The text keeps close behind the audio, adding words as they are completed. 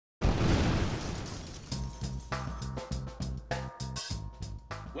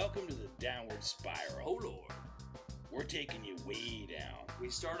Welcome to the Downward Spiral. Oh, Lord. We're taking you way down. We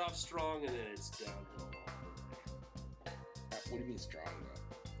start off strong and then it's downhill. What do you mean strong,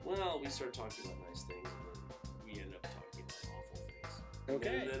 though? Well, we start talking about nice things and then we end up talking about awful things.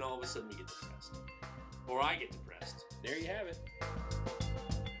 Okay. And then all of a sudden we get depressed. Or I get depressed. There you have it.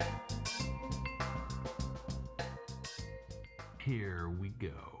 Here we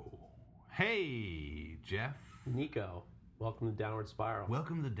go. Hey, Jeff. Nico, welcome to Downward Spiral.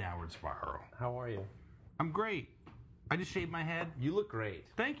 Welcome to the Downward Spiral. How are you? I'm great. I just shaved my head. You look great.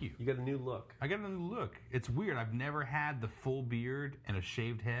 Thank you. You got a new look. I got a new look. It's weird. I've never had the full beard and a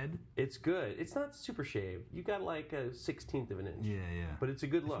shaved head. It's good. It's not super shaved. You got like a 16th of an inch. Yeah. But it's a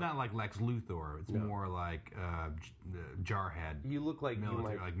good look. It's not like Lex Luthor. It's more like Jarhead. You look like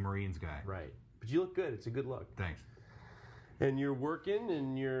military, you might... like Marines guy. Right. But you look good. It's a good look. Thanks. And you're working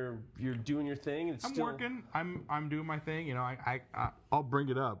and you're doing your thing. And I'm working. I'm doing my thing. You know, I'll bring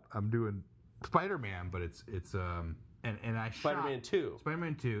it up. I'm doing Spider-Man, but it's and I Spider-Man shot 2.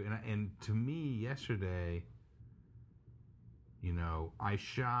 Spider-Man 2, and to me yesterday, you know, I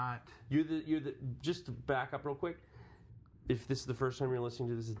shot. You're the. Just to back up real quick. If this is the first time you're listening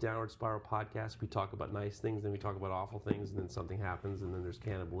to this is Downward Spiral Podcast, we talk about nice things, then we talk about awful things, and then something happens, and then there's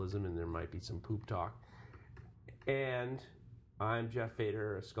cannibalism, and there might be some poop talk. And I'm Jeff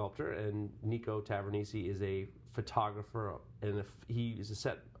Fader, a sculptor, and Nico Tavernisi is a photographer, and he is a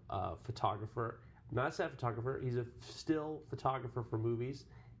set photographer. Not a set photographer, he's a still photographer for movies,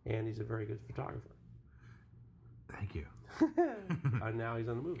 and he's a very good photographer. Thank you. And now he's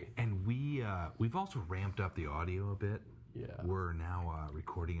on the movie. And we've also ramped up the audio a bit. Yeah. We're now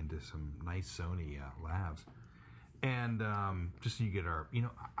recording into some nice Sony labs. And just so you get our, you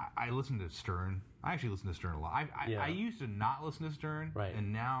know, I listen to Stern. I actually listen to Stern a lot. I used to not listen to Stern, right.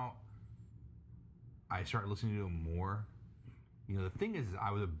 And now I started listening to him more. You know, the thing is,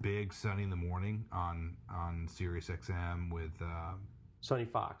 I was a big Sunny in the Morning on Sirius XM with Sonny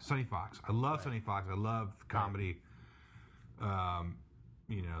Fox. Sonny Fox. I love Sonny Fox. I love comedy. Right.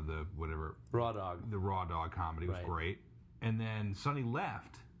 You know, the Raw Dog. The Raw Dog comedy was great. And then Sonny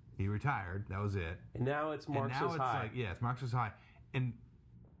left. He retired. That was it. And now it's Marx is High. Like, yeah, it's Marx is High. And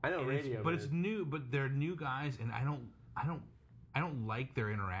I know radio, but it's new. But they're new guys, and I don't like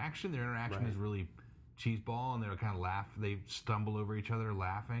their interaction. Their interaction is really cheeseball, and they're kind of laugh. They stumble over each other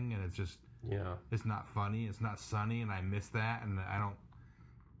laughing, and it's just it's not funny. It's not Sonny, and I miss that. And I don't.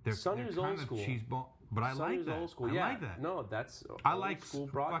 Sonny was old school. Cheeseball, but I like that. Old school. I like that. No, that's I like school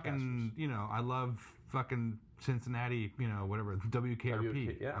fucking. You know, I love fucking Cincinnati. You know, whatever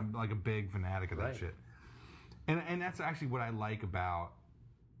WKRP. I'm like a big fanatic of that shit. And that's actually what I like about.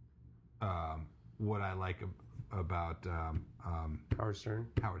 Howard Stern.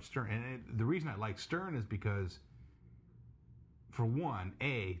 Howard Stern, and the reason I like Stern is because, for one,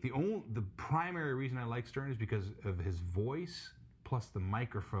 the primary reason I like Stern is because of his voice plus the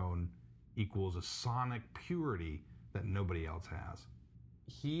microphone equals a sonic purity that nobody else has.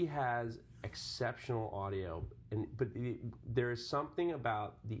 He has exceptional audio, but there is something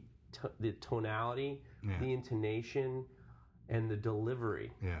about the tonality, the intonation, and the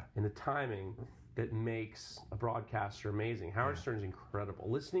delivery, and the timing that makes a broadcaster amazing. Howard Stern's incredible.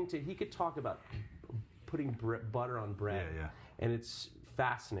 Listening to, he could talk about putting butter on bread, and it's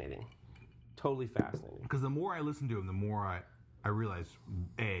fascinating, totally fascinating. Because the more I listen to him, the more I realize,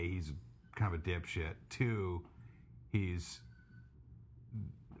 A, he's kind of a dipshit. Two, he's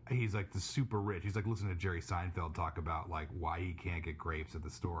like the super rich. He's like listening to Jerry Seinfeld talk about like why he can't get grapes at the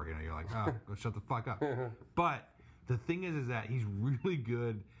store. You know, you're like, oh, go shut the fuck up. But the thing is that he's really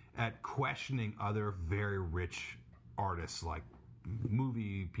good at questioning other very rich artists, like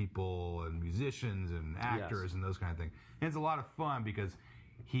movie people and musicians and actors and those kind of things. And it's a lot of fun because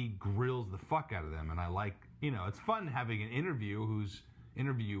he grills the fuck out of them. And I like, you know, it's fun having an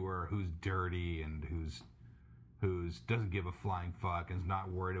interviewer who's dirty and who's doesn't give a flying fuck and is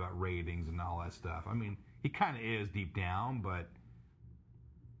not worried about ratings and all that stuff. I mean, he kind of is deep down, but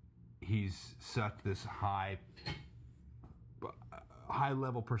he's such this high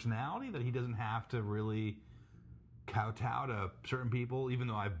level personality that he doesn't have to really kowtow to certain people, even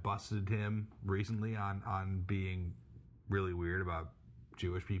though I busted him recently on being really weird about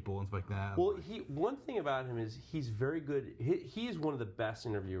Jewish people and stuff like that. Well, one thing about him is he's very good. He is one of the best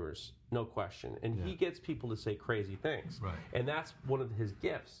interviewers, no question. And he gets people to say crazy things. Right. And that's one of his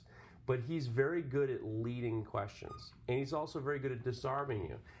gifts. But he's very good at leading questions. And he's also very good at disarming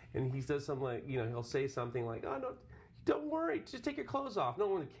you. And he does something like, you know, he'll say something like, oh, no, don't worry, just take your clothes off. No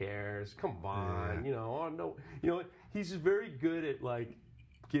one cares. Come on. You know, oh, no. You know, he's very good at, like,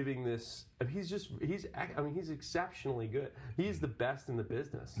 giving this. I mean, he's exceptionally good. He's the best in the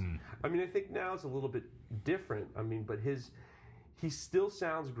business. I mean, I think now it's a little bit different. I mean, but he still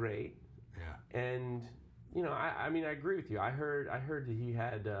sounds great. Yeah. And you know, I mean, I agree with you. I heard that he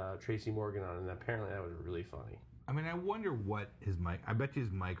had Tracy Morgan on, and apparently that was really funny. I mean, I wonder what his mic. I bet you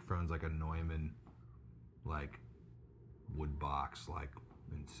his microphone's like a Neumann, like wood box, like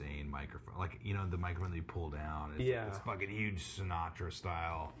insane microphone, like you know the microphone that you pull down. It's fucking huge Sinatra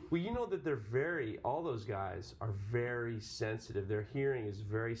style. Well, you know that all those guys are very sensitive. Their hearing is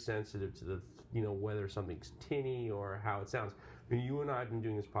very sensitive to the, you know, whether something's tinny or how it sounds. I mean, you and I have been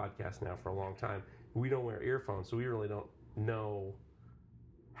doing this podcast now for a long time. We don't wear earphones, so we really don't know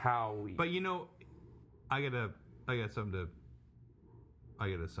how we. But you know, I got something I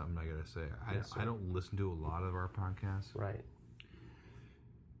gotta say. I don't listen to a lot of our podcasts. Right.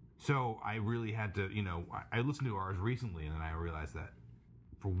 So I really had to, you know, I listened to ours recently, and then I realized that,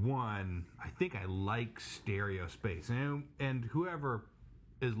 for one, I think I like stereo space, and whoever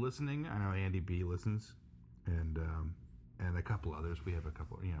is listening, I know Andy B listens, and a couple others. We have a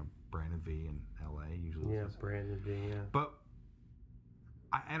couple, you know, Brandon V in L.A. usually. Yeah, listens. Brandon V. Yeah. But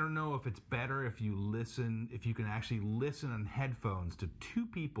I don't know if it's better if you can actually listen on headphones to two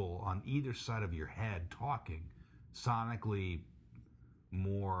people on either side of your head talking, sonically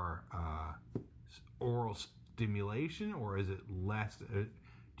more oral stimulation, or is it less?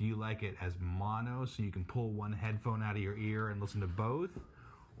 Do you like it as mono, so you can pull one headphone out of your ear and listen to both,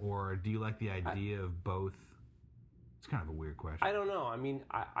 or do you like the idea of both? It's kind of a weird question. I don't know. I mean,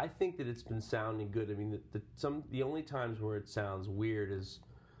 I think that it's been sounding good. I mean, the only times where it sounds weird is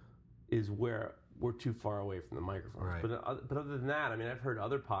where we're too far away from the microphones. Right. But other than that, I mean, I've heard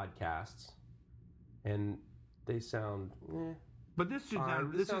other podcasts, and they sound. But this should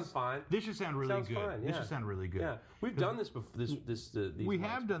sound fine. This should sound really good. Fine, yeah. This should sound really good. Yeah, we've done this before. We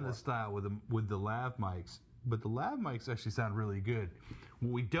have done this style with the lav mics, but the lav mics actually sound really good.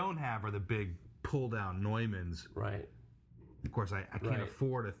 What we don't have are the big pull down Neumanns. Right. Of course, I can't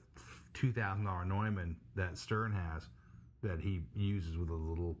afford a $2,000 Neumann that Stern has, that he uses with a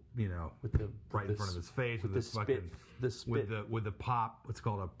little, you know, right in front of his face with this fucking with the pop. It's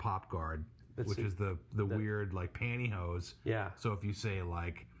called a pop guard. Which is the weird, like, pantyhose. Yeah. So if you say,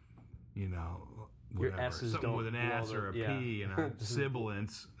 like, you know, your S's something don't with an S or a P, you know,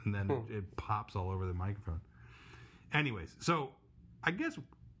 sibilance, and then it pops all over the microphone. Anyways, so I guess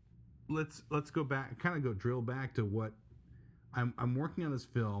let's go back, drill back to what I'm working on this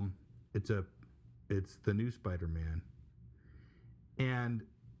film. It's the new Spider-Man, and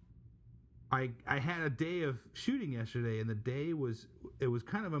I had a day of shooting yesterday, and the day was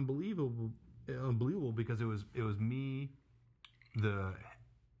kind of unbelievable because it was me,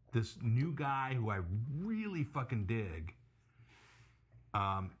 this new guy who I really fucking dig.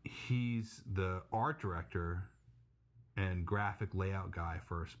 He's the art director and graphic layout guy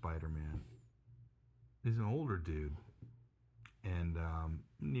for Spider-Man. He's an older dude and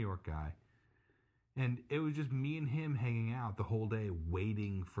New York guy. And it was just me and him hanging out the whole day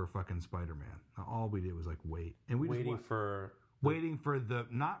waiting for fucking Spider-Man. All we did was like wait. And we waiting just waiting for the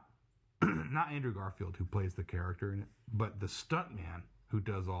not Andrew Garfield, who plays the character in it, but the stuntman who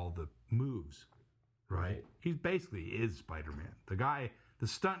does all the moves. Right? He basically is Spider-Man. The guy, the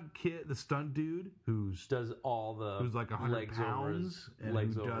stunt dude who's like 100 pounds and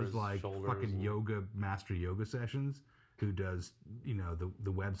who does like fucking master yoga sessions. Who does, you know,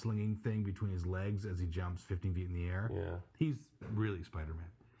 the web slinging thing between his legs as he jumps 15 feet in the air. Yeah. He's really Spider-Man.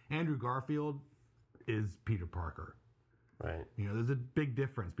 Andrew Garfield is Peter Parker. Right. You know, there's a big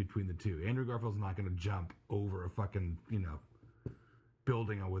difference between the two. Andrew Garfield's not going to jump over a fucking, you know,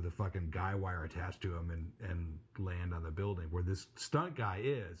 building with a fucking guy wire attached to him and land on the building, where this stunt guy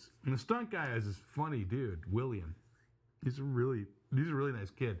is. And the stunt guy is this funny dude, William. He's a really nice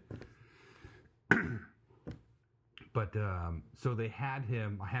kid. But, so they had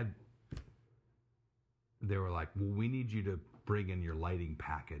him, they were like, well, we need you to bring in your lighting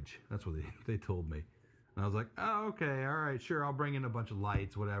package. That's what they told me. And I was like, oh, okay, all right, sure, I'll bring in a bunch of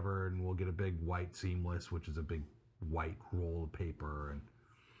lights, whatever, and we'll get a big white seamless, which is a big white roll of paper,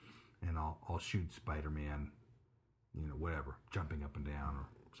 and I'll shoot Spider-Man, you know, whatever, jumping up and down or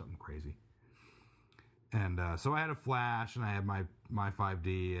something crazy. And so I had a flash, and I had my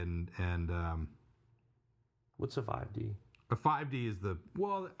 5D, and what's a 5D? A 5D is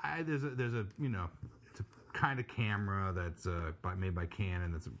there's a you know, it's a kind of camera that's made by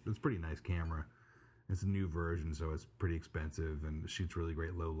Canon. It's a pretty nice camera. It's a new version, so it's pretty expensive and it shoots really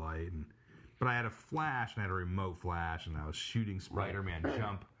great low light. But I had a flash, and I had a remote flash, and I was shooting Spider-Man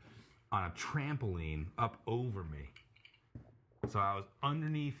jump on a trampoline up over me. So I was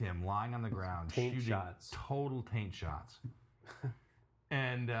underneath him, lying on the ground, Taint shooting shots. total taint shots.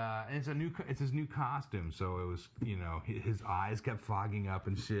 And it's his new costume, so it was, you know, his eyes kept fogging up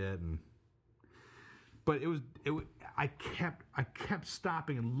and shit, but I kept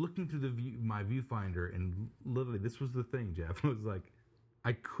stopping and looking through my viewfinder, and literally this was the thing, Jeff. It was like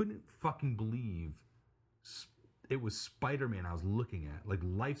I couldn't fucking believe it was Spider-Man I was looking at, like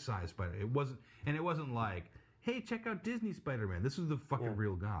life-size Spider. It wasn't like, hey, check out Disney Spider-Man. This was the fucking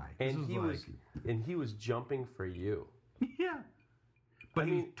real guy. And he was jumping for you. Yeah. But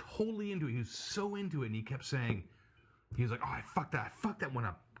he was totally into it. He was so into it, and he kept saying, he was like, oh, I fucked that one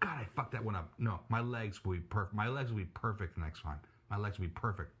up. God, I fucked that one up. No, my legs will be perfect. My legs will be perfect next time. My legs will be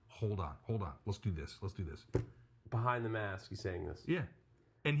perfect. Hold on. Let's do this. Behind the mask, he's saying this. Yeah.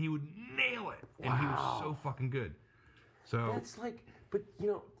 And he would nail it. And he was so fucking good. So That's like, but you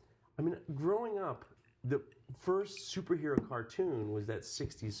know, I mean, growing up, the first superhero cartoon was that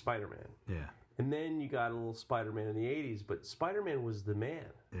 60s Spider-Man. yeah. And then you got a little Spider-Man in the 80s, but Spider-Man was the man.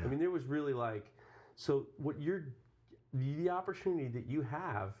 Yeah. I mean, there was really like, so the opportunity that you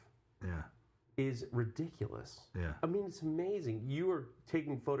have Yeah. is ridiculous. Yeah. I mean, it's amazing. You are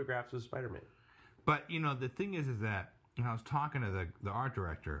taking photographs of Spider-Man. But you know, the thing is that when I was talking to the art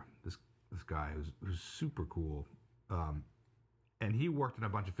director, this guy who's super cool, and he worked in a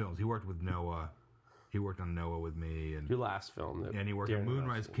bunch of films. He worked with Noah. He worked on Noah with me, and Your last film. and he worked on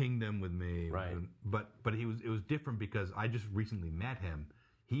Moonrise Kingdom with me. Right. But it was different because I just recently met him.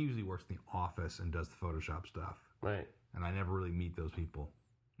 He usually works in the office and does the Photoshop stuff. Right. And I never really meet those people.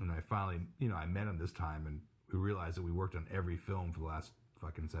 And I finally, I met him this time, and we realized that we worked on every film for the last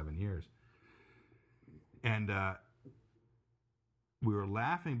fucking 7 years. And we were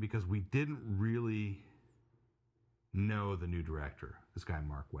laughing because we didn't really know the new director, this guy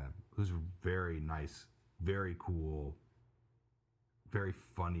Mark Webb, who's very nice, very cool, very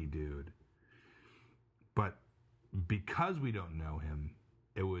funny dude. But because we don't know him,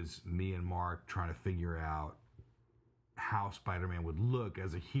 it was me and Mark trying to figure out how Spider-Man would look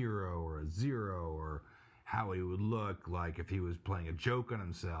as a hero or a zero, or how he would look like if he was playing a joke on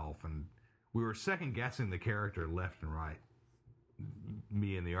himself. And we were second guessing the character left and right.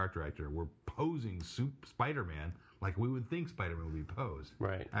 Me and the art director were posing Spider-Man like we would think Spider-Man would be posed.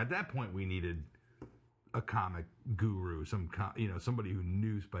 Right. At that point, we needed a comic guru, somebody who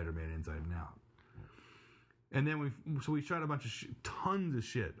knew Spider-Man inside and out. And then we shot a bunch of tons of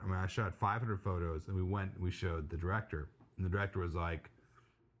shit. I mean, I shot 500 photos, and we showed the director, and the director was like,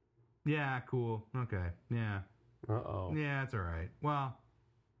 "Yeah, cool, okay, yeah, yeah, it's all right. Well,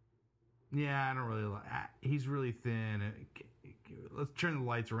 yeah, I don't really like. He's really thin. Let's turn the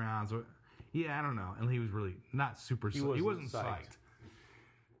lights around. So, yeah, I don't know." And he was really not super. He wasn't psyched.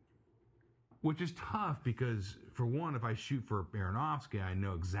 Which is tough because, for one, if I shoot for Aronofsky, I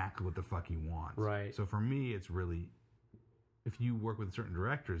know exactly what the fuck he wants. Right. So for me, it's really, if you work with certain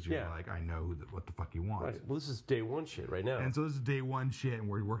directors, you're like, I know what the fuck he wants. Right. Well, this is day one shit right now. And so this is day one shit, and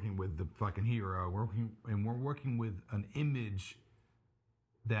we're working with the fucking hero. We're working with an image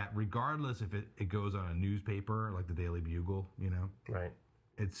that, regardless if it goes on a newspaper like the Daily Bugle, right,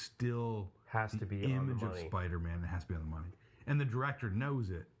 it's still has to be the on the image of money. Spider-Man. It has to be on the money, and the director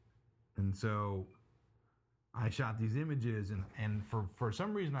knows it. And so I shot these images, and for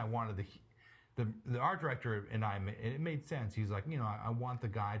some reason I wanted the art director and it made sense. He's like, I want the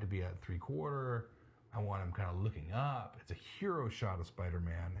guy to be at 3/4. I want him kind of looking up. It's a hero shot of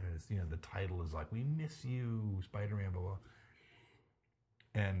Spider-Man, and it's the title is like, "We miss you, Spider-Man," blah blah.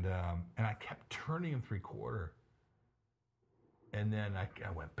 And I kept turning him 3/4, and then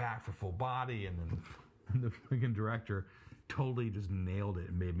I went back for full body, and then the freaking director totally just nailed it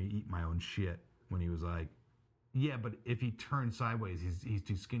and made me eat my own shit when he was like, "Yeah, but if he turns sideways, he's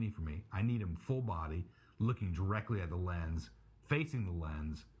too skinny for me. I need him full body, looking directly at the lens, facing the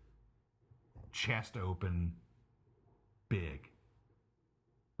lens, chest open, big."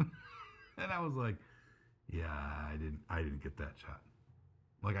 And I was like, "Yeah, I didn't get that shot."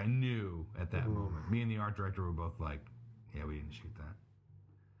 Like, I knew at that moment. Me and the art director were both like, "Yeah, we didn't shoot that."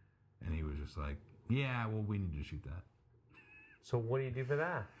 And he was just like, "Yeah, well, we need to shoot that." So what do you do for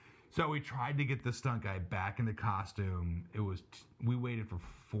that? So we tried to get the stunt guy back in the costume. It was we waited for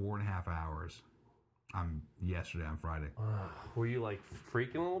 4.5 hours. Yesterday on Friday. Were you like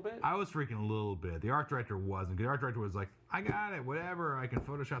freaking a little bit? I was freaking a little bit. The art director wasn't. The art director was like, "I got it, whatever. I can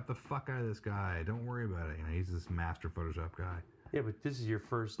Photoshop the fuck out of this guy. Don't worry about it." He's this master Photoshop guy. Yeah, but this is your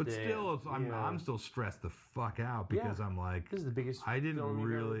first But day. still, I'm still stressed the fuck out because I'm like, this is the biggest. I didn't film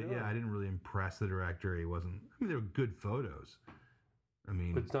you've ever really, done. I didn't really impress the director. He wasn't. I mean, they were good photos. I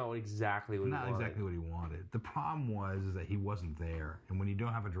mean, But it's not exactly what he not wanted. exactly what he wanted. The problem was is that he wasn't there, and when you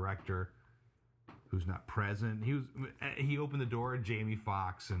don't have a director who's not present, he opened the door. Jamie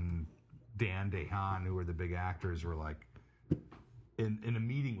Foxx and Dan DeHaan, who were the big actors, were like in a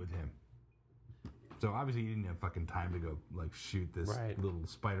meeting with him. So obviously he didn't have fucking time to go like shoot this little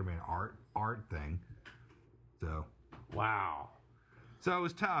Spider-Man art thing. So Wow. So it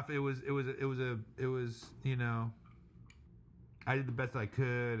was tough. It was you know, I did the best I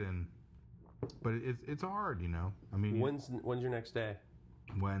could, but it's hard, you know. I mean, when's your next day?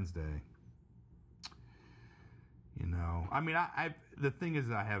 Wednesday. You know, I mean, I the thing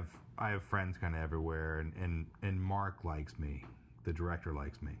is, I have friends kind of everywhere, and Mark likes me, the director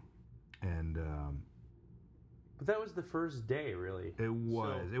likes me, and but that was the first day, really. It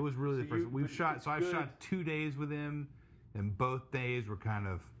was really the first. I've shot 2 days with him, and both days were kind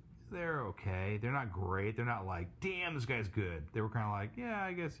of, they're okay. They're not great. They're not like, damn, this guy's good. They were kind of like, yeah,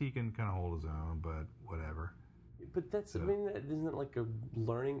 I guess he can kind of hold his own, but whatever. But that's, I mean, isn't it like a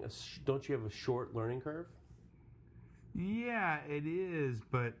learning? Don't you have a short learning curve? Yeah, it is,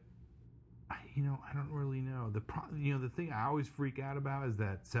 but you know, I don't really know. The thing I always freak out about is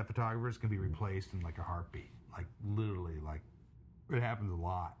that set photographers can be replaced in like a heartbeat. Like literally, like it happens a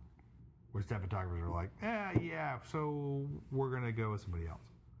lot. Where set photographers are like, yeah, so we're gonna go with somebody else,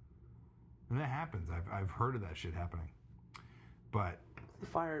 and that happens. I've heard of that shit happening. But they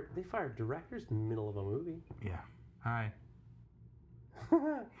fired directors in the middle of a movie. Yeah. Hi.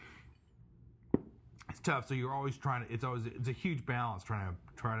 It's tough. So you're always trying to. It's a huge balance trying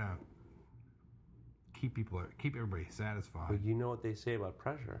to keep everybody satisfied. But you know what they say about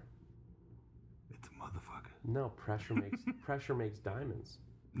pressure? It's a motherfucker. No, pressure makes diamonds.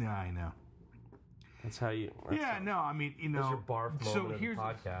 Yeah, I know. That's how you. I mean, you know. That's your barf moment of the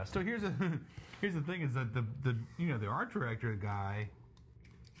podcast. So here's the thing is that the art director guy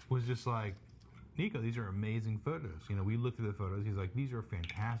was just like, Nico, these are amazing photos. You know, we looked at the photos. He's like, these are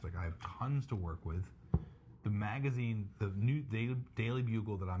fantastic. I have tons to work with. The magazine, the new Daily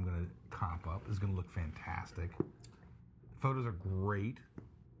Bugle that I'm going to comp up is going to look fantastic. Photos are great.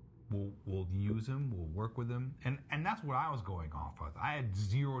 We'll use them. We'll work with them. And that's what I was going off of. I had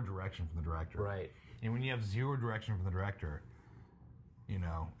zero direction from the director. Right. And when you have zero direction from the director, you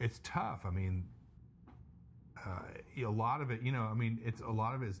know, it's tough. I mean, a lot of it, you know, I mean, a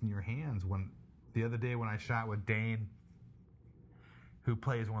lot of it is in your hands. When the other day when I shot with Dane, who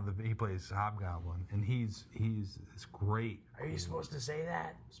plays he plays Hobgoblin, and he's great. Are you supposed to say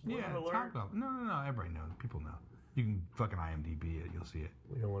that? Spoiler alert. Hobgoblin. No. Everybody knows. People know. You can fucking IMDb it. You'll see it.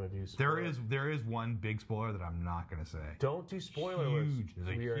 We don't want to do spoilers. There is one big spoiler that I'm not going to say. Don't do spoilers.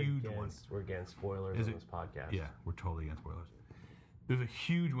 There's a huge one. We're against spoilers on this podcast. Yeah, we're totally against spoilers. There's a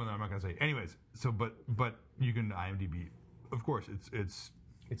huge one that I'm not going to say. Anyways, so but you can IMDb. Of course, it's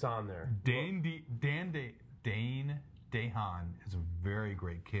on there. Dane DeHaan is a very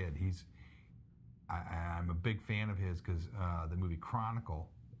great kid. I'm a big fan of his because the movie Chronicle,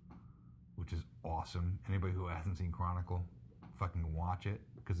 which is awesome. Anybody who hasn't seen Chronicle, fucking watch it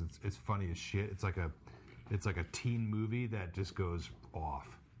because it's funny as shit. It's like a teen movie that just goes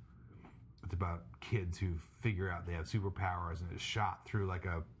off. It's about kids who figure out they have superpowers, and it's shot through like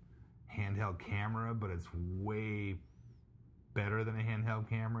a handheld camera, but it's way better than a handheld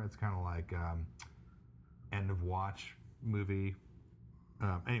camera. It's kind of like end of watch movie.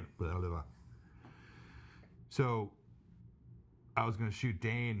 Anyway, blah, blah, blah. So I was going to shoot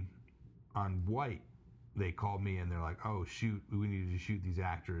Dane on white. They called me and they're like, "Oh shoot, we needed to shoot these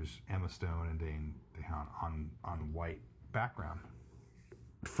actors, Emma Stone and Dane DeHaan, on white background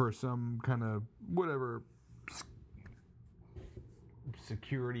for some kind of whatever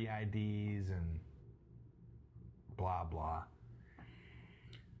security IDs and blah blah."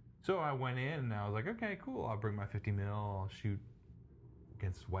 So I went in and I was like, "Okay, cool. I'll bring my 50 mil. I'll shoot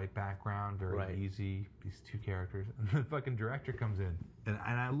against white background, very easy. These two characters." And the fucking director comes in, and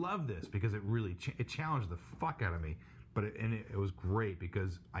I love this because it really it challenged the fuck out of me. But it was great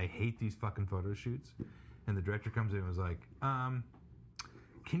because I hate these fucking photo shoots. And the director comes in and was like,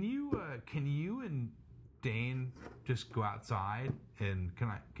 "Can you and Dane just go outside and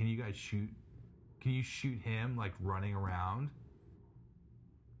can you guys shoot? Can you shoot him like running around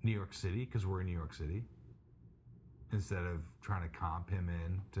New York City because we're in New York City?" Instead of trying to comp him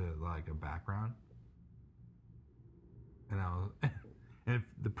in to like a background. And and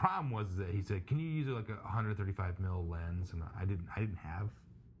the problem was that he said, "Can you use like a 135 mil lens?" And I didn't have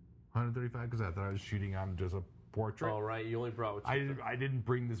 135 because I thought I was shooting on just a portrait. Oh right, you only brought what you I didn't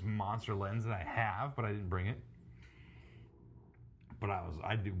bring this monster lens that I have, but I didn't bring it. But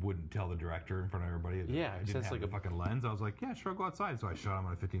wouldn't tell the director in front of everybody. Yeah, I because didn't that's have like the fucking lens. I was like, yeah, sure, I'll go outside. So I shot him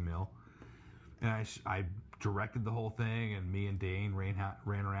on a 15 mil. And I directed the whole thing, and me and Dane ran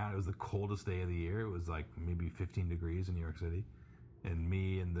around. It was the coldest day of the year. It was like maybe 15 degrees in New York City. And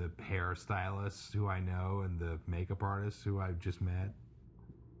me and the hairstylist who I know and the makeup artist who I just met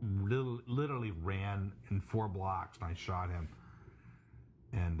literally ran in 4 blocks, and I shot him.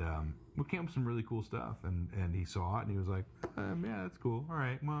 And we came up with some really cool stuff. And he saw it, and he was like, yeah, that's cool. All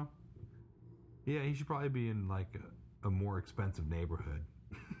right, well, yeah, he should probably be in like a more expensive neighborhood.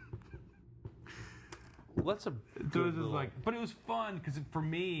 Well, that's a So it was just like, but it was fun because for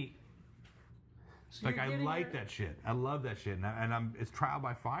me, So like you're I getting like that shit. I love that shit, and it's trial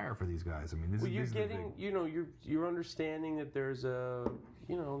by fire for these guys. I mean, this Well, is you're this is the getting, big- you're understanding that there's a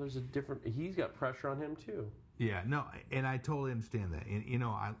different. He's got pressure on him too. Yeah, no, and I totally understand that. And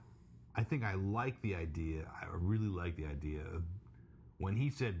I think I like the idea. I really like the idea of when he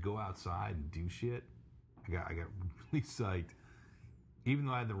said go outside and do shit. I got really psyched. Even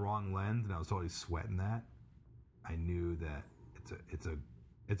though I had the wrong lens and I was always sweating that, I knew that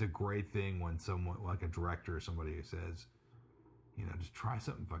it's a great thing when someone like a director or somebody who says, just try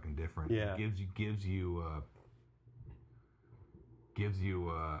something fucking different. Yeah. It gives you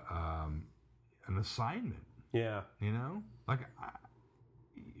an assignment. Yeah. Like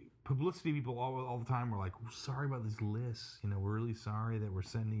publicity people all the time are like, we're sorry about these lists. We're really sorry that we're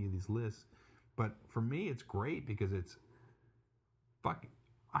sending you these lists. But for me, it's great because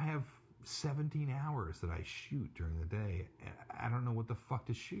I have 17 hours that I shoot during the day. I don't know what the fuck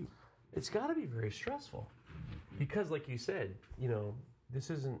to shoot. It's got to be very stressful because, like you said, this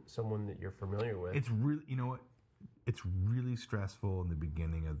isn't someone that you're familiar with. It's really, it's really stressful in the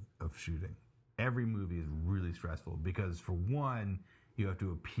beginning of shooting. Every movie is really stressful because, for one, you have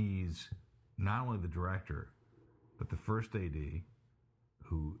to appease not only the director, but the first AD,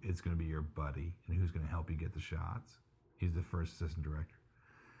 who is going to be your buddy and who's going to help you get the shots. He's the first assistant director.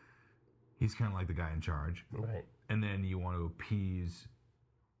 He's kind of like the guy in charge. Right. And then you want to appease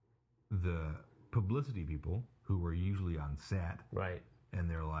the publicity people who are usually on set. Right. And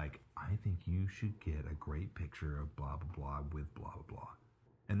they're like, I think you should get a great picture of blah, blah, blah with blah, blah, blah.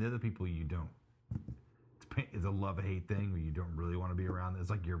 And they're the people you don't. It's a love-hate thing where you don't really want to be around. It's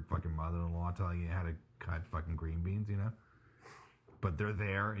like your fucking mother-in-law telling you how to cut fucking green beans, But they're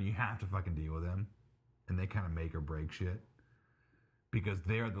there, and you have to fucking deal with them. And they kind of make or break shit. Because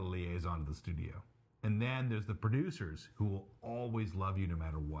they're the liaison to the studio. And then there's the producers who will always love you no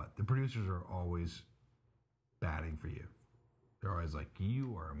matter what. The producers are always batting for you. They're always like,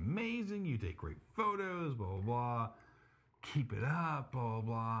 you are amazing, you take great photos, blah, blah, blah. Keep it up, blah, blah,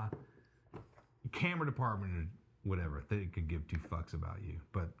 blah. Camera department, whatever, they could give 2 fucks about you.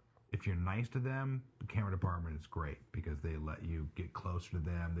 But if you're nice to them, the camera department is great because they let you get closer to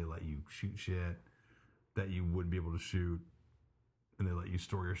them. They let you shoot shit that you wouldn't be able to shoot. And they let you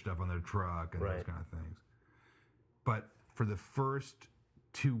store your stuff on their truck and those kind of things. But for the first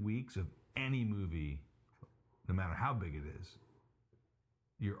 2 weeks of any movie, no matter how big it is,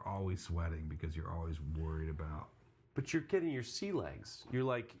 you're always sweating because you're always worried about. But you're getting your sea legs.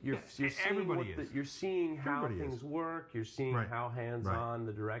 You're seeing you're seeing how things work. You're seeing how hands-on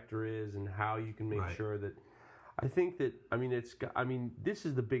the director is and how you can make sure that. I think that this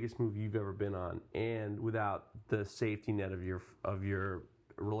is the biggest movie you've ever been on, and without the safety net of your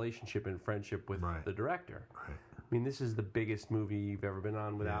relationship and friendship with the director. Right. I mean, this is the biggest movie you've ever been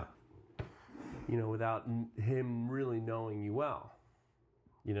on without him really knowing you well.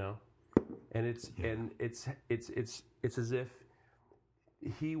 And it's as if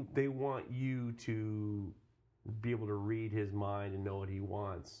they want you to be able to read his mind and know what he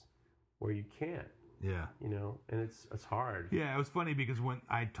wants, where you can't. Yeah. And it's hard. Yeah, it was funny because when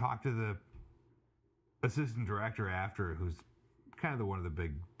I talked to the assistant director after, who's kind of one of the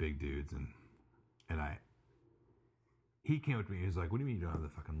big dudes, and he came up to me. He was like, "What do you mean you don't have the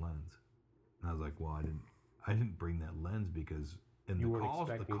fucking lens?" And I was like, "Well, I didn't bring that lens because the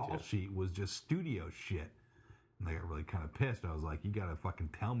call sheet was just studio shit." And I got really kind of pissed. I was like, "You gotta fucking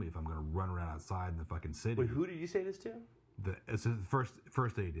tell me if I'm gonna run around outside in the fucking city." Wait, who did you say this to? It's the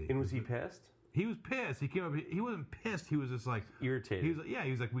first AD. And was he pissed? He was pissed. He came up. He wasn't pissed. He was just like irritated. He was like,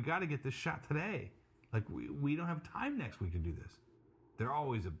 he was like, we got to get this shot today. Like we don't have time next week to do this. They're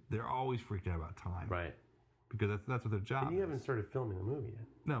always freaked out about time, right? Because that's what their job. And you haven't started filming the movie yet.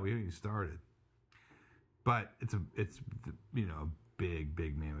 No, we haven't even started. But it's a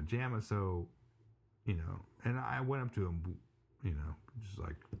big mamma jamma. So, and I went up to him, just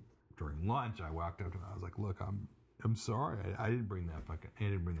like during lunch. I walked up to him. I was like, look, I'm sorry. I didn't bring that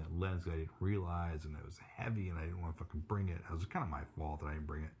lens. I didn't realize, and it was heavy, and I didn't want to fucking bring it. It was kind of my fault that I didn't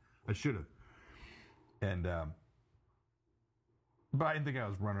bring it. I should have. And but I didn't think I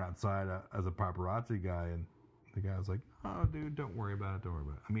was running outside as a paparazzi guy, and the guy was like, "Oh, dude, don't worry about it. Don't worry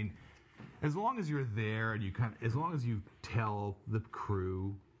about it." I mean, as long as you're there and as long as you tell the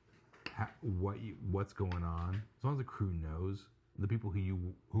crew what's going on, as long as the crew knows, the people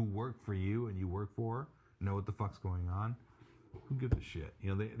who work for you and you work for know what the fuck's going on, who gives a shit?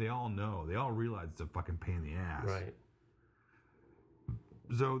 You know, they all know. They all realize it's a fucking pain in the ass. Right.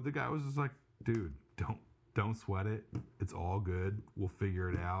 So the guy was just like, dude, don't sweat it. It's all good. We'll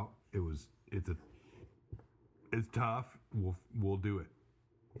figure it out. It's tough. We'll do it.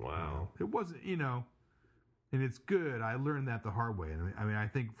 Wow. It wasn't, and it's good. I learned that the hard way. I mean, I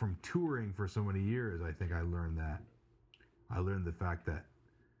think from touring for so many years, I think I learned that. I learned the fact that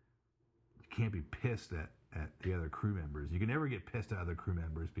you can't be pissed at the other crew members. You can never get pissed at other crew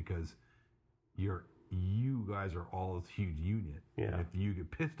members because you guys are all this huge unit. Yeah. And if you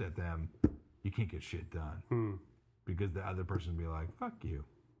get pissed at them, you can't get shit done. Because the other person will be like, fuck you.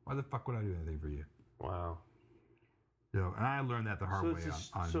 Why the fuck would I do anything for you? Wow. And I learned that the hard way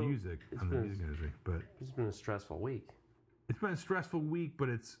on the music industry. But it's been a stressful week. It's been a stressful week, but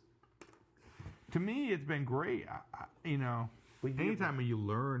to me, it's been great. Anytime you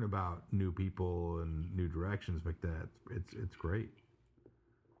learn about new people and new directions like that, it's great.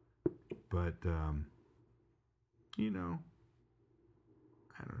 But I don't know.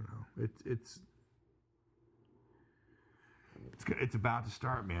 It's about to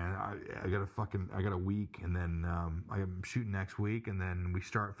start, man. I got a week, and then I'm shooting next week, and then we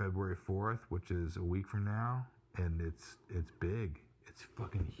start February 4th, which is a week from now, and it's big. It's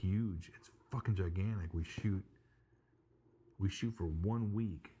fucking huge. It's fucking gigantic. We shoot for 1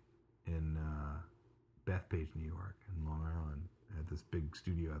 week in Bethpage, New York, in Long Island, at this big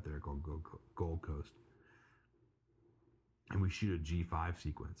studio out there called Gold Coast, and we shoot a G5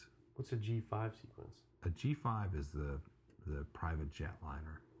 sequence. What's a G5 sequence? A G5 is the private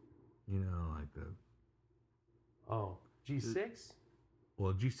jetliner, like the. Oh, G6.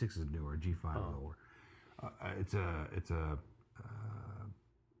 Well, G6 is newer. G5 is older. It's a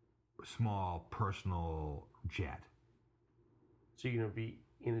small personal jet. So you're gonna be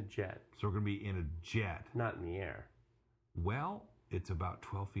in a jet. So we're gonna be in a jet, not in the air. Well, it's about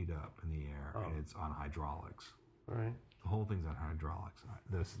 12 feet up in the air, and it's on hydraulics. All right. The whole thing's on hydraulics.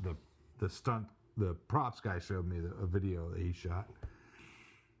 The props guy showed me a video that he shot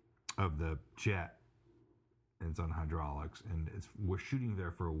of the jet, and it's on hydraulics, and we're shooting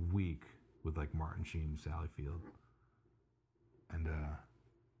there for a week with like Martin Sheen, Sally Field, and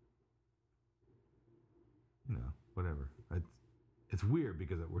whatever. It's weird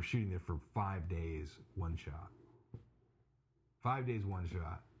because we're shooting there for 5 days, one shot. 5 days, one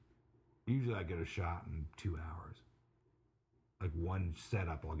shot. Usually I get a shot in 2 hours. Like one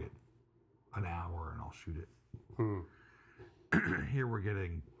setup, I'll get an hour and I'll shoot it. Here we're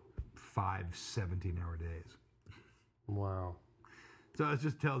getting 5 17-hour days. Wow. So it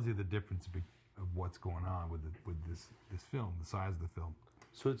just tells you the difference of what's going on with this film, the size of the film.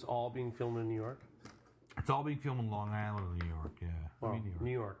 So it's all being filmed in New York? It's all being filmed in Long Island, New York, yeah. Well,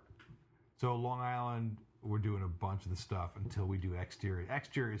 New York. So Long Island, we're doing a bunch of the stuff until we do exterior.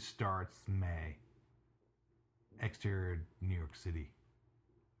 Exterior starts May. Exterior, New York City.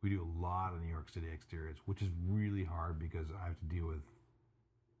 We do a lot of New York City exteriors, which is really hard because I have to deal with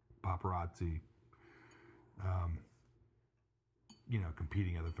paparazzi,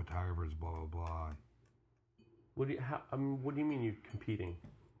 competing other photographers, blah, blah, blah. What do you mean you're competing?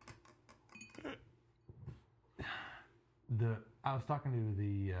 I was talking to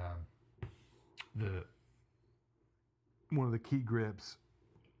the one of the key grips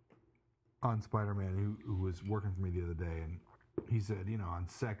on Spider-Man who was working for me the other day, and he said, on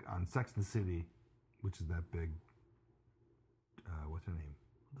Sex and the City, which is that big, what's her name?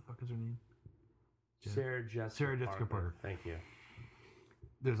 What the fuck is her name? Sarah Jessica Parker. Thank you.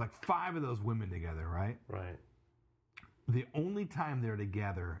 There's like 5 of those women together, right? Right. The only time they're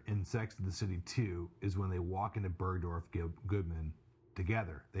together in Sex and the City 2 is when they walk into Bergdorf Goodman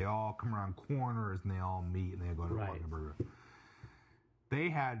together. They all come around corners and they all meet and they go to walk into Bergdorf. They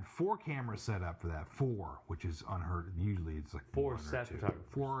had 4 cameras set up for that. 4, which is unheard of. Usually it's like 4 set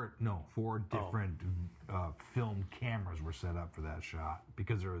photographers. 4 different film cameras were set up for that shot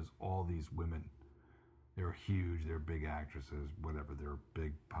because there was all these women. They were huge. They were big actresses, whatever. They were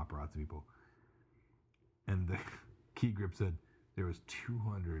big paparazzi people. And the key grip said there was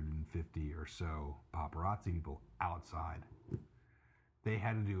 250 or so paparazzi people outside. they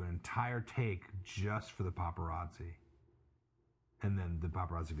had to do an entire take just for the paparazzi. And then the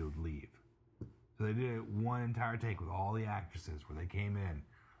paparazzi would leave. So they did one entire take with all the actresses where they came in,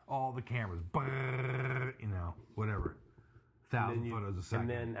 all the cameras, you know, whatever. 1,000 photos a second.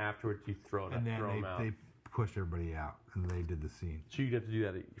 And then afterwards you throw them out. They pushed everybody out and they did the scene. So you'd have to do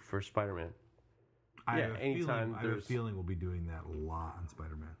that for Spider-Man. I have a feeling we'll be doing that a lot on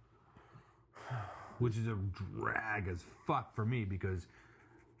Spider-Man. Which is a drag as fuck for me because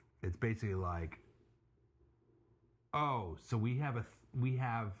it's basically like, oh, so we have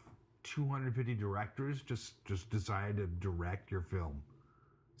 250 directors just decided to direct your film.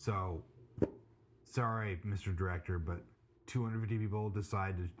 So, sorry, Mr. Director, but 250 people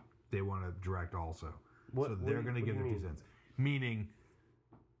decided they want to direct also. So they're going to give their 2 cents. Meaning,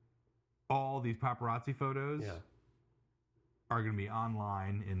 all these paparazzi photos are going to be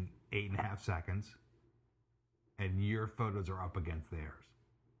online in 8.5 seconds, and your photos are up against theirs.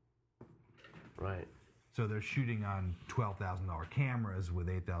 Right. So they're shooting on $12,000 cameras with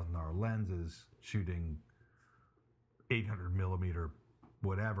 $8,000 lenses, shooting 800 millimeter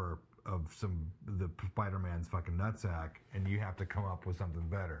whatever of the Spider-Man's fucking nutsack, and you have to come up with something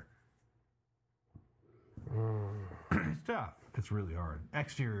better. It's tough. It's really hard.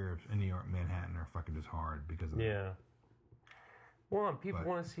 Exteriors in New York, Manhattan are fucking just hard because of that. Yeah. Well, people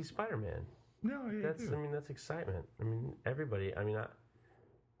want to see Spider-Man. No, yeah, that's excitement. I mean, everybody. I mean,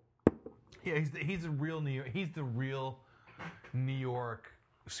 yeah, he's a real New York. He's the real New York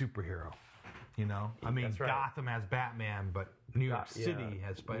superhero. You know, I mean, right. Gotham has Batman, but New York City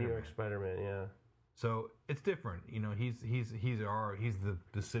has Spider-Man. New York Spider-Man, yeah. So it's different. You know, he's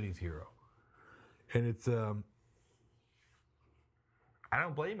the city's hero, and it's I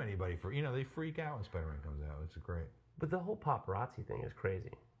don't blame anybody for, you know, they freak out when Spider-Man comes out. It's great. But the whole paparazzi thing is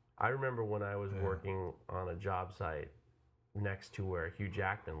crazy. I remember when I was working on a job site next to where Hugh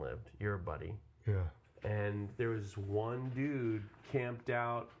Jackman lived, your buddy. Yeah. And there was one dude camped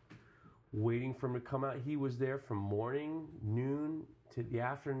out waiting for him to come out. He was there from morning, noon to the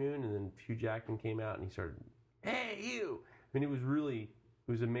afternoon, and then Hugh Jackman came out and he started, "Hey, you!" I mean, it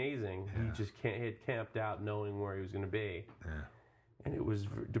was amazing. Yeah. He just had camped out knowing where he was going to be. Yeah. And it was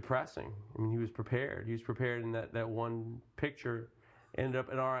depressing. I mean, he was prepared. He was prepared, and that one picture ended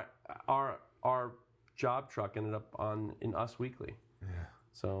up in our job truck ended up in Us Weekly. Yeah.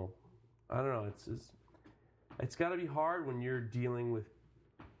 So I don't know. It's got to be hard when you're dealing with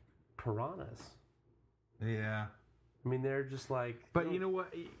piranhas. Yeah. I mean, they're just like. But you know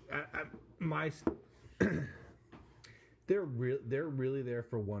what? They're really there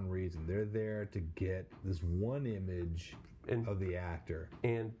for one reason. They're there to get this one image of the actor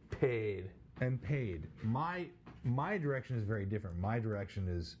and paid. My direction is very different. My direction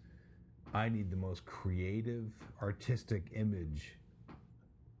is, I need the most creative, artistic image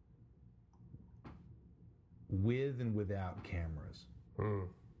with and without cameras.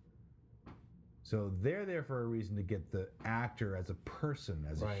 So they're there for a reason to get the actor as a person,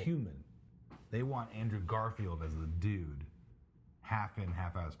 as a human. They want Andrew Garfield as the dude, half in,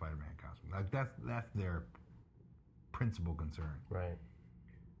 half out of Spider-Man costume. Like that's their principal concern. Right.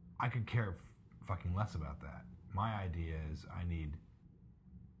 I could care fucking less about that. My idea is I need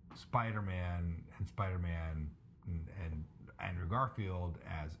Spider-Man and Andrew Garfield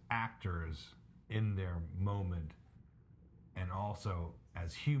as actors in their moment, and also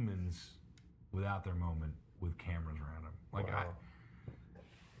as humans without their moment with cameras around them. Like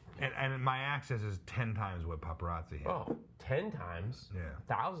and my access is 10 times what paparazzi has. Oh, 10 times? Yeah.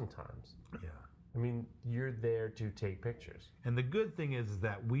 1,000 times. Yeah. I mean, you're there to take pictures. And the good thing is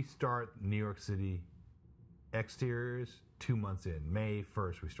that we start New York City exteriors 2 months in. May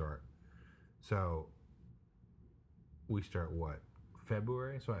 1st we start. So we start what?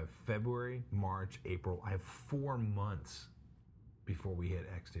 February? So I have February, March, April. I have 4 months before we hit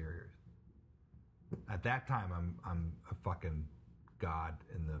exteriors. At that time, I'm a fucking god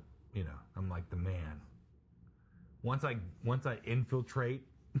in the, you know, I'm like the man. Once I infiltrate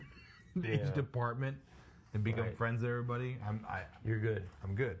each department and become friends with everybody, you're good.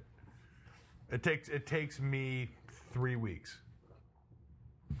 I'm good. It takes me 3 weeks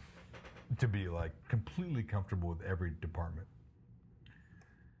to be like completely comfortable with every department.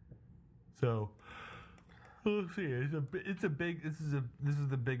 So we'll see. This is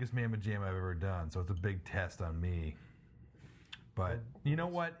the biggest mammoth jam I've ever done. So it's a big test on me. But you know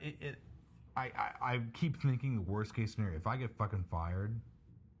what? I keep thinking the worst case scenario. If I get fucking fired,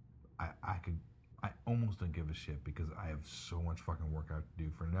 I almost don't give a shit because I have so much fucking work I have to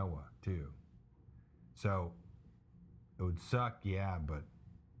do for Noah too. So it would suck, yeah, but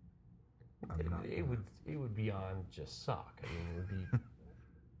I'm not. It would beyond just suck. I mean, it would be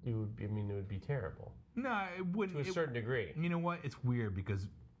it would be terrible No, it wouldn't. to a certain degree. You know what? It's weird because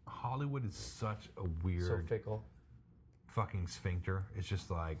Hollywood is such a weird, So fickle. fucking sphincter. It's just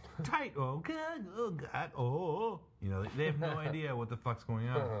like tight. Oh god. Oh god. Oh. You know, they have no idea what the fuck's going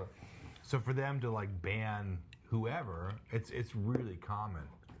on. So for them to like ban whoever, it's really common.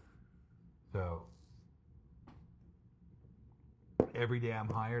 So every day I'm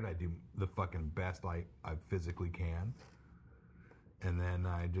hired, I do the fucking best I physically can. And then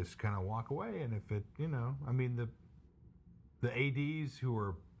I just kind of walk away. And if it, you know, I mean, the ADs who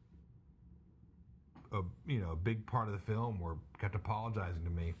are, a big part of the film kept apologizing to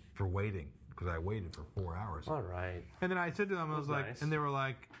me for waiting because I waited for 4 hours. All right. And then I said to them, I was like, nice. and they were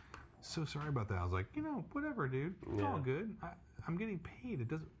like, so sorry about that. I was like, whatever, dude. It's all good. I'm getting paid.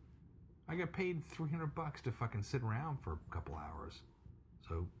 I got paid $300 to fucking sit around for a couple hours.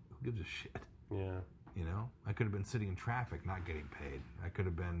 So who gives a shit? Yeah. You know, I could have been sitting in traffic, not getting paid. I could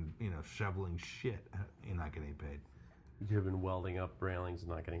have been, shoveling shit and not getting paid. You could have been welding up railings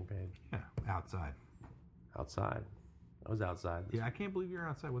and not getting paid. Yeah, outside. Outside. I was outside. Yeah, I can't believe you're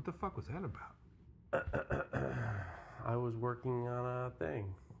outside. What the fuck was that about? I was working on a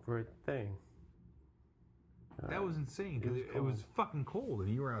thing. For a thing. That was insane because it was fucking cold and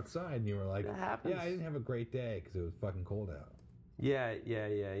you were outside and you were like, That happens. yeah, I didn't have a great day because it was fucking cold out. Yeah.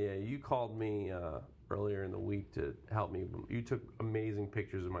 You called me earlier in the week to help me. You took amazing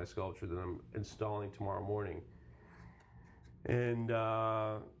pictures of my sculpture that I'm installing tomorrow morning. And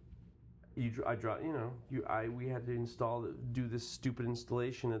we had to do this stupid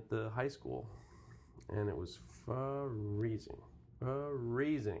installation at the high school, and it was freezing.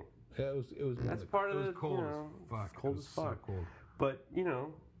 Yeah, it was. That's part of the cold as fuck. It's cold as fuck. So cold. But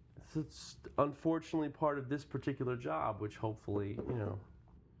it's unfortunately part of this particular job, which hopefully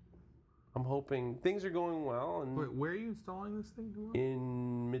I'm hoping things are going well. And Wait, where are you installing this thing tomorrow?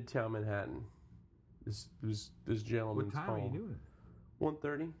 in Midtown Manhattan, this gentleman's What time home. are you doing it?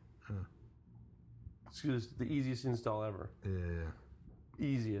 1:30. It's just the easiest install ever. Yeah.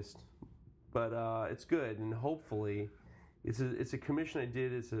 Easiest, but it's good, and hopefully, it's a commission I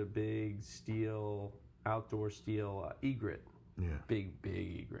did. It's a big outdoor steel egret. Yeah. Big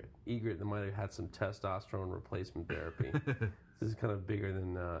egret that might have had some testosterone replacement therapy. This is kind of bigger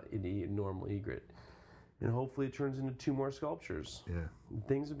than a normal egret, and hopefully it turns into 2 more sculptures. Yeah.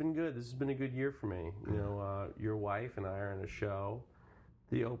 Things have been good. This has been a good year for me. Your wife and I are in a show.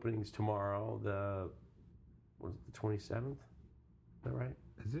 The opening's tomorrow. The 27th? Is that right?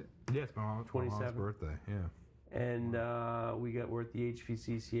 Is it? Yeah, it's my mom's 27th. birthday. Yeah. And we're at the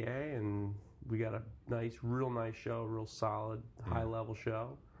HVCCA, and we got a real nice show, real solid, high level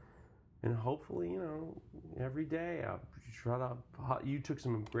show. And hopefully, every day I'll try to. You took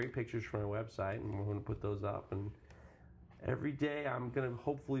some great pictures from my website, and we're going to put those up. And every day I'm going to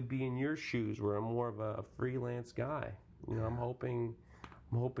hopefully be in your shoes, where I'm more of a freelance guy. I'm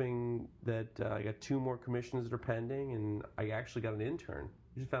hoping that I got 2 more commissions that are pending, and I actually got an intern.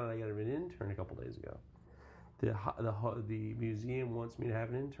 I just found out I got an intern a couple days ago. The museum wants me to have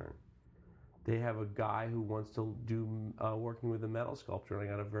an intern. They have a guy who wants to do working with a metal sculptor, and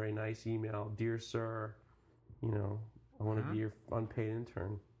I got a very nice email. Dear sir, I want to be your unpaid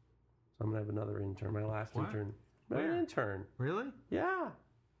intern. So I'm going to have another intern. My last What? intern. Where? An intern. Really? Yeah.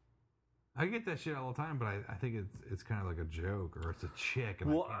 I get that shit all the time, but I think it's kind of like a joke, or it's a chick,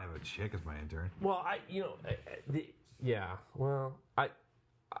 and Well, I can't have a chick as my intern. Well,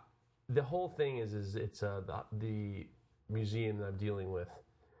 the whole thing is it's the museum that I'm dealing with.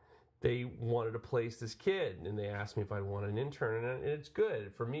 They wanted to place this kid, and they asked me if I'd want an intern, and it's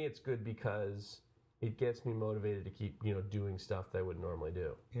good for me. It's good because it gets me motivated to keep doing stuff that I wouldn't normally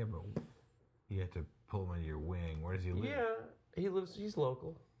do. Yeah, but you have to pull him into your wing. Where does he live? Yeah, he's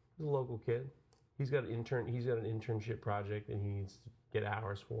local. He's a local kid. He's got an internship project that he needs to get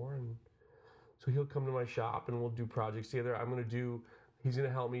hours for, and so he'll come to my shop and we'll do projects together. He's going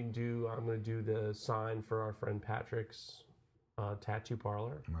to help me I'm going to do the sign for our friend Patrick's tattoo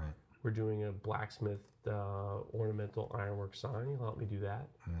parlor. Right. We're doing a blacksmith ornamental ironwork sign. He'll help me do that.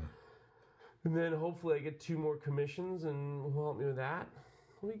 Yeah. And then hopefully I get 2 more commissions and he'll help me with that.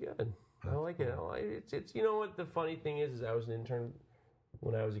 It'll be good. I like it. It's what the funny thing is I was an intern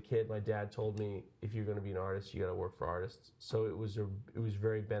when I was a kid. My dad told me if you're going to be an artist, you got to work for artists. So it was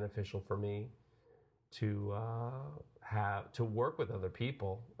very beneficial for me to work with other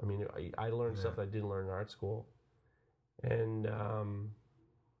people. I mean, I learned stuff that I didn't learn in art school, and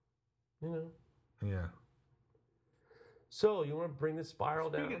Yeah. So you want to bring the spiral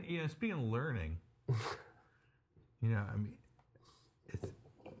down? Speaking of learning, I mean, it's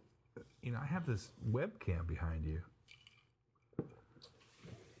I have this webcam behind you.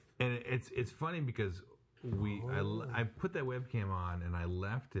 And it's funny because I put that webcam on and I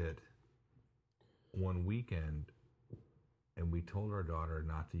left it one weekend, and we told our daughter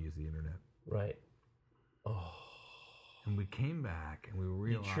not to use the internet. Right. Oh. And we came back and we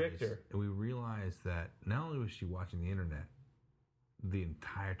realized You tricked her. And we realized that not only was she watching the internet the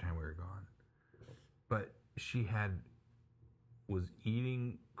entire time we were gone, but she was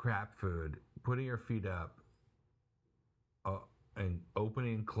eating crap food, putting her feet up, and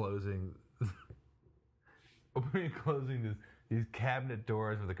opening and closing these cabinet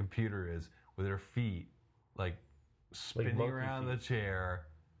doors where the computer is with her feet, like spinning around the chair,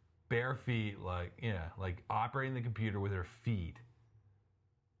 bare feet, like operating the computer with her feet,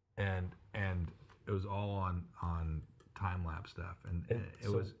 and it was all on time lapse stuff, and it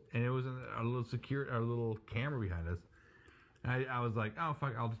was a little camera behind us. And I was like, oh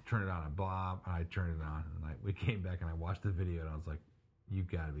fuck, I'll just turn it on. And blah, and I turned it on, and we came back and I watched the video, and I was like, you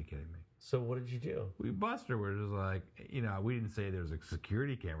gotta be kidding me. So what did you do? We busted her. We're just like, we didn't say there was a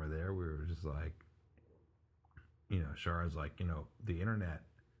security camera there. We were just like, Shara's like, the internet,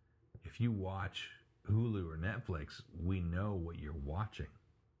 if you watch Hulu or Netflix, we know what you're watching.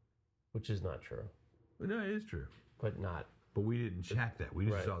 Which is not true. No, it is true. But not. But we didn't check that. We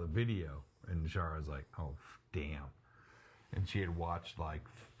just saw the video, and Shara's like, oh, damn. And she had watched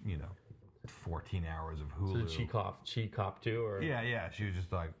 14 hours of Hulu. So she copped too, or? Yeah. She was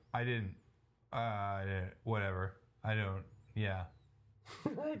just like, I didn't, whatever. I don't, yeah.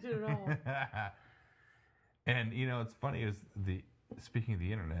 I do it all. And, it's funny is speaking of the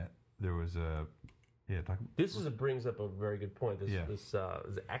internet, there was This brings up a very good point. This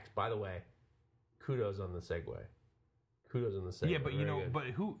X, by the way, kudos on the segue. Yeah, but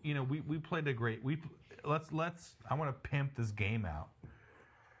we played a great. I want to pimp this game out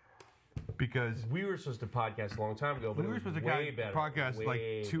because we were supposed to podcast a long time ago, but we were supposed to podcast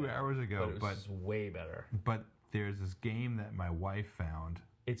like 2 hours ago, but it's way better. But there's this game that my wife found.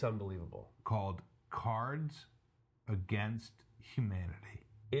 It's unbelievable. Called Cards Against Humanity.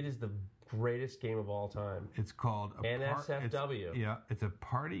 It is the greatest game of all time. It's called NSFW. It's a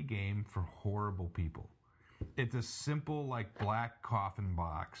party game for horrible people. It's a simple black coffin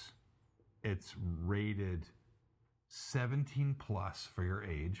box. It's rated 17 plus for your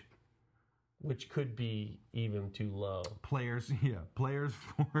age, which could be even too low. Players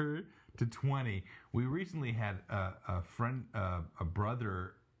 4 to 20. We recently had a friend, a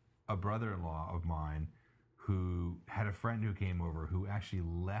brother-in-law of mine, who had a friend who came over who actually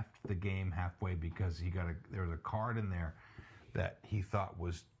left the game halfway because there was a card in there that he thought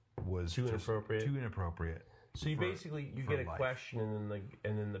was too inappropriate. So you get a question,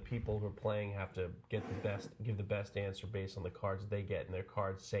 and then the people who are playing have to give the best answer based on the cards they get, and their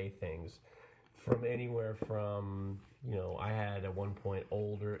cards say things from anywhere from I had at one point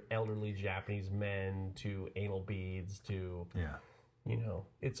elderly Japanese men to anal beads to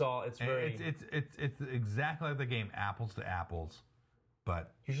it's exactly like the game Apples to Apples,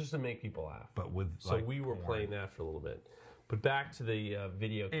 but it's just to make people laugh. But with we were playing that for a little bit. But back to the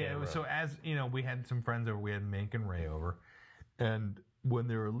video camera. Yeah, so as we had some friends over. We had Mink and Ray over, and when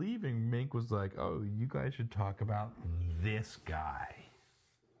they were leaving, Mink was like, "Oh, you guys should talk about this guy."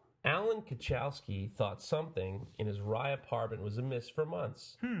 Alan Kachowski thought something in his Rye apartment was amiss for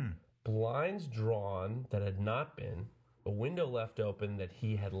months. Blinds drawn that had not been, a window left open that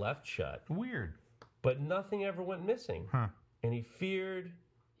he had left shut. Weird. But nothing ever went missing. And fearing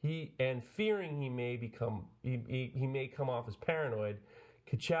he may come off as paranoid,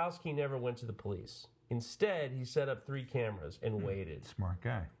 Kachowski never went to the police. Instead, he set up 3 cameras and waited. Smart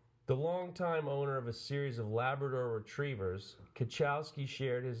guy. The longtime owner of a series of Labrador retrievers, Kachowski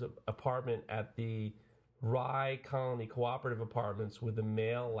shared his apartment at the Rye Colony Cooperative Apartments with a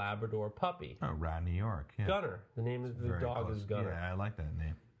male Labrador puppy. Oh, Rye, New York. Yeah. Gunner. The name of the dog is Gunner. Yeah, I like that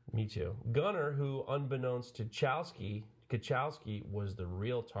name. Me too. Gunner, who, unbeknownst to Kachowski was the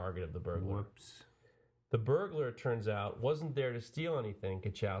real target of the burglar. Whoops. The burglar, it turns out, wasn't there to steal anything,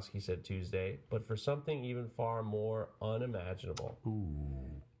 Kachowski said Tuesday, but for something even far more unimaginable.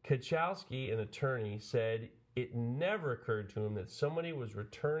 Ooh. Kachowski, an attorney, said it never occurred to him that somebody was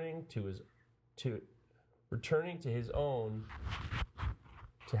returning to his own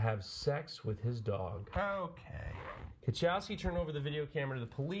to have sex with his dog. Okay. Kachowski turned over the video camera to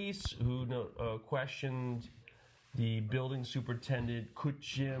the police, who questioned the building superintendent,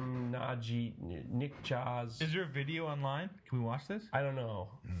 Kuchim Naji Nikchaz. Is there a video online? Can we watch this? I don't know.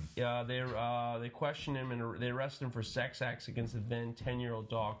 They questioned him and they arrested him for sex acts against the then 10-year-old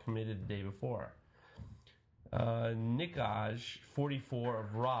dog committed the day before. Nikaj, 44,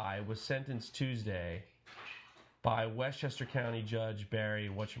 of Rye, was sentenced Tuesday by Westchester County Judge Barry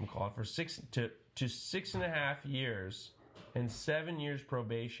whatchamacallit for 6.5 years and 7 years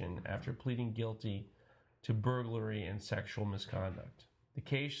probation after pleading guilty to burglary and sexual misconduct. The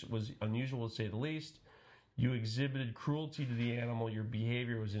case was unusual to say the least. You exhibited cruelty to the animal. Your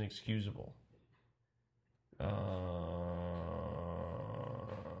behavior was inexcusable.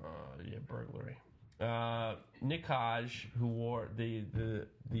 Burglary. Nick Hodge, who wore the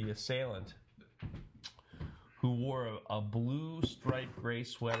assailant, who wore a blue striped gray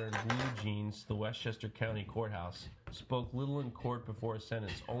sweater and blue jeans to the Westchester County Courthouse, spoke little in court before a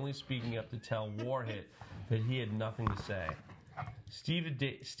sentence, only speaking up to tell Warhit that he had nothing to say.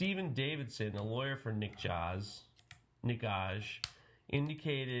 Stephen Davidson, a lawyer for Nick Hodge,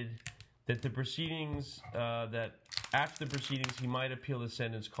 indicated that that after the proceedings he might appeal the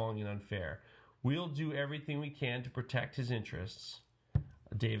sentence, calling it unfair. We'll do everything we can to protect his interests,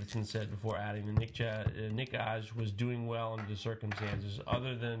 Davidson said before adding that Nick Hodge was doing well under the circumstances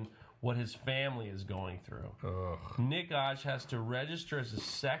other than what his family is going through. Ugh. Nick Hodge has to register as a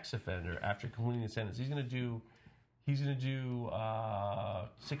sex offender after completing the sentence. He's going to do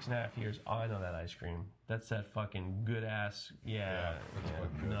 6.5 years. Oh, I know that ice cream. That's that fucking good ass. Yeah.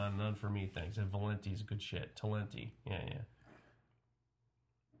 None for me, thanks. And Valenti's good shit. Talenti. Yeah.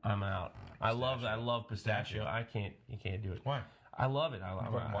 I'm out. I love pistachio. You can't do it. Why? I love it.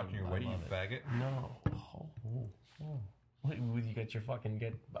 I'm watching your weight, you faggot. No. What, you got your fucking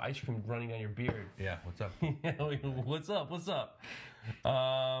ice cream running down your beard. Yeah, what's up? What's up?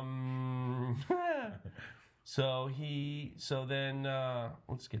 So then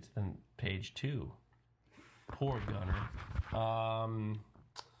let's get to page 2. Poor Gunner.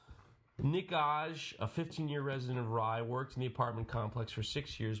 Nick Hodge, a 15-year resident of Rye, worked in the apartment complex for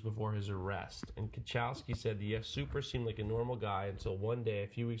 6 years before his arrest. And Kachowski said the super seemed like a normal guy until one day, a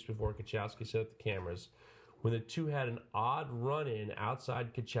few weeks before Kachowski set up the cameras, when the two had an odd run-in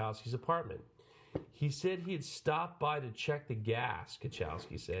outside Kachowski's apartment. He said he had stopped by to check the gas,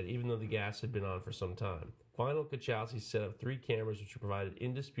 Kachowski said, even though the gas had been on for some time. Finally, Kachowski set up 3 cameras which provided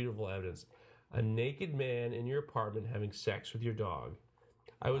indisputable evidence. A naked man in your apartment having sex with your dog.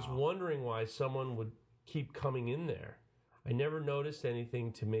 I was wondering why someone would keep coming in there. I never noticed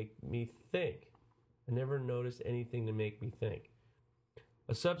anything to make me think.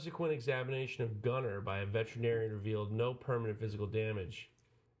 A subsequent examination of Gunner by a veterinarian revealed no permanent physical damage.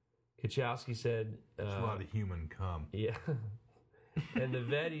 Kachowski said... It's a lot of human cum. Yeah. And the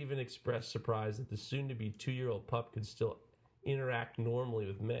vet even expressed surprise that the soon-to-be 2-year-old pup could still interact normally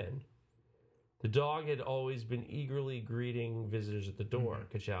with men. The dog had always been eagerly greeting visitors at the door,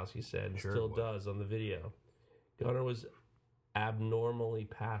 Kachowski said, and still does on the video. Gunner was abnormally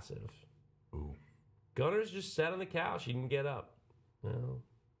passive. Ooh. Gunner's just sat on the couch. He didn't get up. No.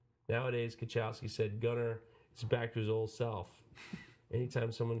 Nowadays, Kachowski said Gunner is back to his old self.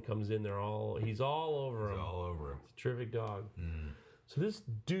 Anytime someone comes in, he's all over him. He's all over him. It's a terrific dog. So this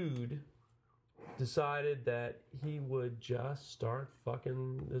dude decided that he would just start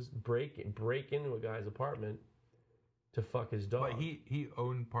fucking break into a guy's apartment to fuck his dog. But he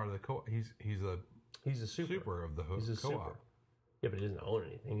owned part of the co-op. He's a super of the co-op. Super. Yeah, but he doesn't own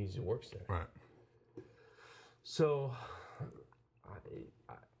anything. He just works there. Right. So,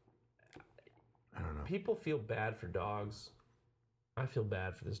 I don't know. People feel bad for dogs. I feel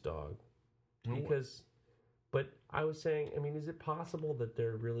bad for this dog but I was saying, I mean, is it possible that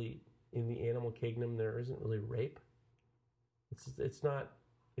they're really in the animal kingdom there isn't really rape? It's not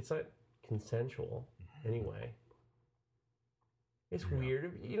consensual anyway. It's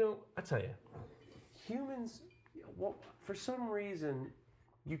weird. I tell you, humans, well, for some reason,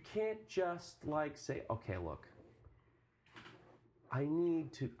 you can't just say, okay, look, I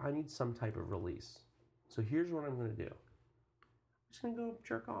need some type of release. So here's what I'm going to do. I'm just going to go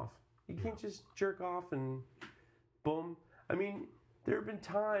jerk off. You can't just jerk off and boom. I mean, there have been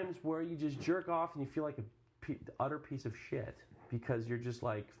times where you just jerk off and you feel like a utter piece of shit because you're just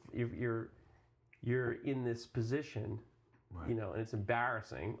like you're in this position, right. And it's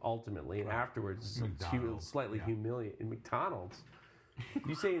embarrassing ultimately, and afterwards it's slightly humiliating. In McDonald's,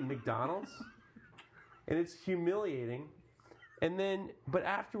 you say in McDonald's, and it's humiliating, and then but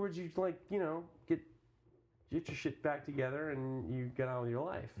afterwards you get your shit back together and you get on with your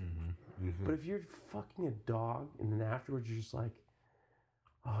life. But if you're fucking a dog and then afterwards you're just like,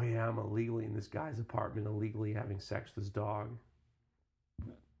 oh yeah, I'm illegally in this guy's apartment, illegally having sex with his dog.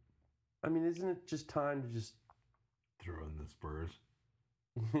 I mean, isn't it just time to just throw in the spurs?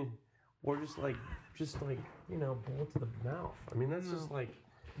 Or just bullet to the mouth. I mean, that's just like,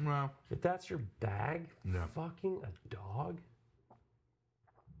 no. If that's your bag, no. fucking a dog.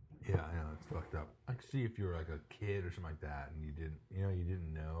 Yeah, I know, it's fucked up. I could see if you were like a kid or something like that, and you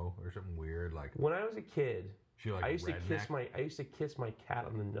didn't know, or something weird like. When I was a kid, Like I used redneck? to kiss my cat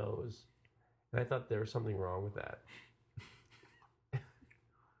on the nose, and I thought there was something wrong with that.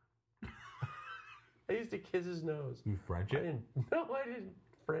 I used to kiss his nose. You French it? I didn't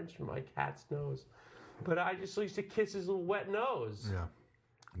French my cat's nose, but I just used to kiss his little wet nose. Yeah.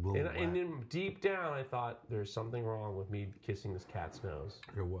 And then deep down, I thought there's something wrong with me kissing this cat's nose.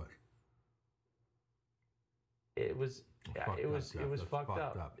 There was. It was fucked up. It was fucked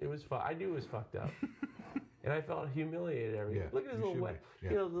up. I knew it was fucked up, and I felt humiliated. Look at his little wet,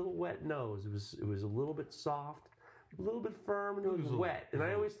 little wet nose. It was a little bit soft, a little bit firm, and it was wet. And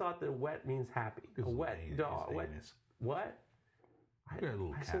I always thought that wet means happy. A wet dog. Wet. What? I got a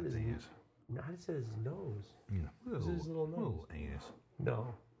little cat's anus. No, I said his nose. Yeah. This is his little nose. Little anus.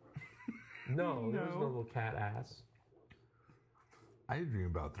 No, there was no little cat ass. I did dream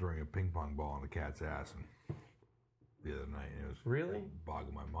about throwing a ping pong ball on the cat's ass the other night. And it was really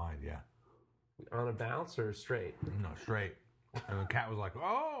boggling my mind. Yeah. On a bounce or straight? No, straight. And the cat was like,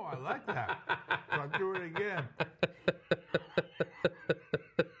 "Oh, I like that." So I threw it again.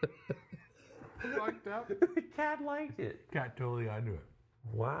 Fucked up. The cat liked it. Cat totally onto it.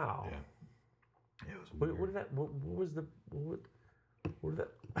 Wow. Yeah. It was weird. What did that?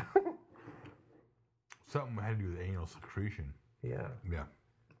 Something had to do with anal secretion. Yeah. Yeah.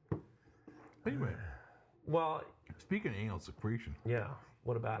 Anyway. Well, speaking of anal secretion. Yeah.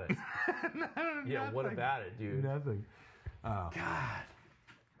 What about it? Yeah. What about it, dude? Nothing. God.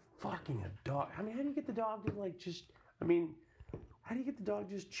 Fucking a dog. I mean, how do you get the dog to how do you get the dog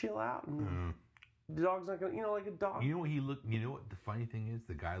to just chill out and the dog's not gonna, like a dog. You know what he looked? You know what the funny thing is?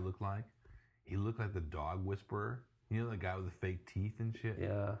 The guy looked like. He looked like the dog whisperer. You know the guy with the fake teeth and shit?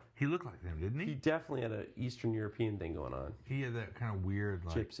 Yeah. He looked like him, didn't he? He definitely had an Eastern European thing going on. He had that kind of weird,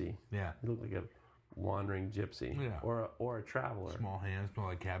 like... Gypsy. Yeah. He looked like a wandering gypsy. Yeah. Or a traveler. Small hands, smell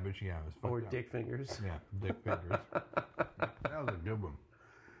like cabbage. Yeah, it was fucked Or up. dick fingers. Yeah, dick fingers. That was a good one.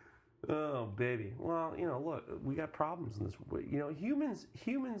 Oh, baby. Well, look, we got problems in this.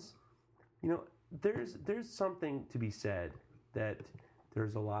 Humans, there's something to be said that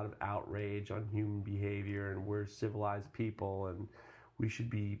there's a lot of outrage on human behavior, and we're civilized people, and we should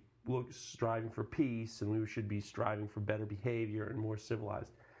be striving for peace, and we should be striving for better behavior and more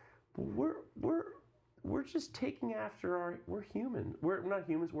civilized. But we're just taking after we're human. We're not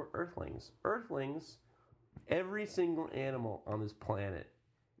humans. We're Earthlings. Earthlings. Every single animal on this planet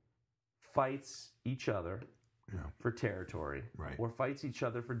fights each other for territory, right? Or fights each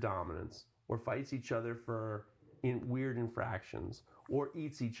other for dominance, or fights each other for weird infractions, or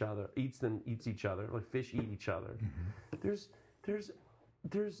eats each other. Like fish eat each other. Mm-hmm.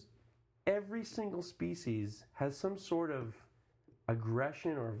 There's every single species has some sort of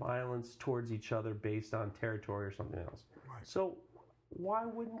aggression or violence towards each other based on territory or something else. Right. So why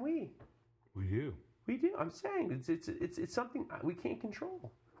wouldn't we? We do. We do. I'm saying it's something we can't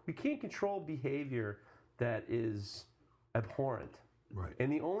control. We can't control behavior that is abhorrent. Right.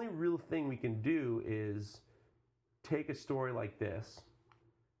 And the only real thing we can do is take a story like this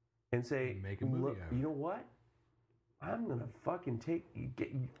and say, make a movie out of it. You know what? I'm going to fucking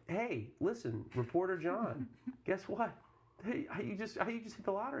hey, listen, Reporter John, guess what? Hey, you just hit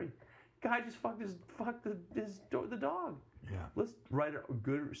the lottery. Guy just fucked the dog. Yeah. Let's write a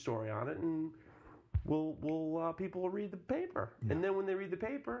good story on it, and people will read the paper. Yeah. And then when they read the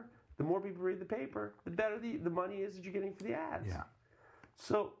paper, the more people read the paper, the better the money is that you're getting for the ads. Yeah.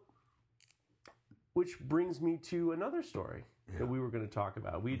 So, which brings me to another story that we were going to talk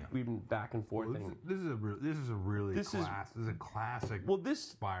about. We've been back and forth. Well, this is a classic. Well, this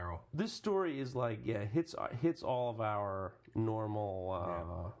spiral. This story is like hits all of our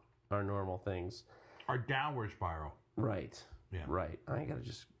normal things. Our downward spiral. Right. Yeah. Right. I gotta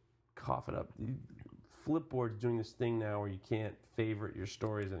just cough it up. Flipboard's doing this thing now where you can't favorite your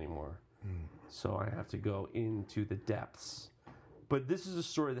stories anymore. So I have to go into the depths. But this is a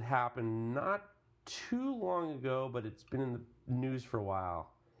story that happened not too long ago, but it's been in the news for a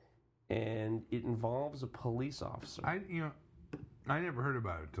while. And it involves a police officer. I never heard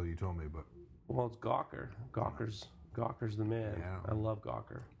about it until you told me, but... Well, it's Gawker. Gawker's the man. Yeah. I love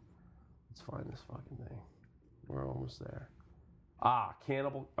Gawker. Let's find this fucking thing. We're almost there.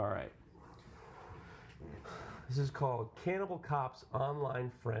 Cannibal... Alright. This is called Cannibal Cop's online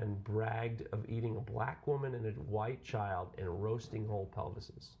friend bragged of eating a black woman and a white child and roasting whole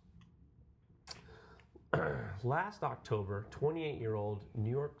pelvises. Last October, 28-year-old New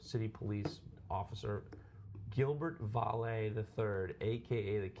York City police officer Gilbert Valle III,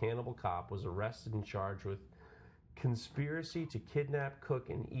 a.k.a. the Cannibal Cop, was arrested and charged with conspiracy to kidnap, cook,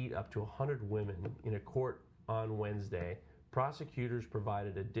 and eat up to 100 women in a court on Wednesday. Prosecutors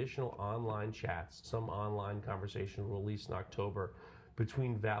provided additional online chats. Some online conversation released in October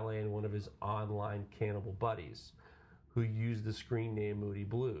between Valet and one of his online cannibal buddies, who used the screen name Moody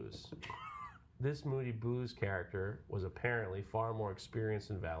Blues. This Moody Blues character was apparently far more experienced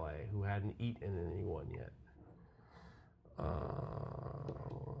than Valet, who hadn't eaten anyone yet.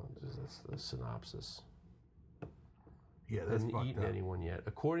 That's the synopsis. Yeah, that's Hadn't fucked eaten up. anyone yet.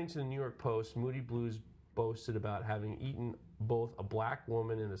 According to the New York Post, Moody Blues boasted about having eaten both a black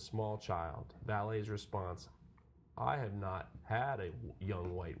woman and a small child. Valet's response: I have not had a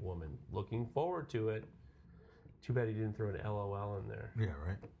young white woman. Looking forward to it. Too bad he didn't throw an LOL in there. Yeah,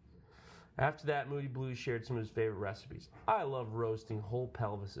 right. After that, Moody Blues shared some of his favorite recipes. I love roasting whole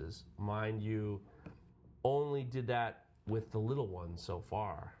pelvises. Mind you, only did that with the little one so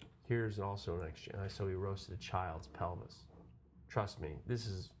far. Here's also an exchange. So he roasted a child's pelvis. Trust me, this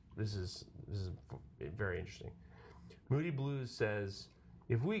is very interesting. Moody Blues says,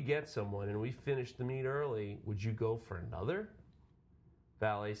 if we get someone and we finish the meat early, would you go for another?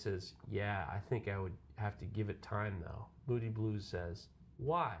 Valet says, yeah, I think I would have to give it time though. Moody Blues says,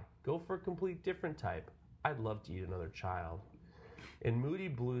 why? Go for a complete different type. I'd love to eat another child. And Moody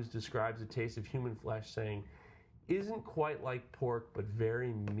Blues describes the taste of human flesh, saying, isn't quite like pork, but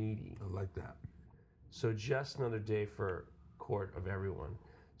very meaty. I like that. So just another day for court of everyone.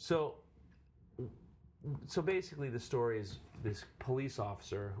 So basically the story is this police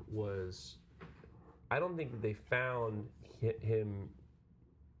officer was, I don't think that they found him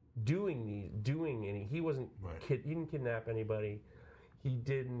doing any, he wasn't, Right. he didn't kidnap anybody. He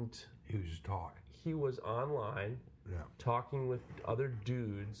was just talking. He was online Yeah. talking with other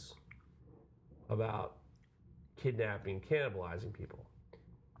dudes about kidnapping, cannibalizing people.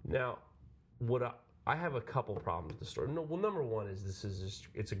 Now, I have a couple problems with the story. No, well, number one is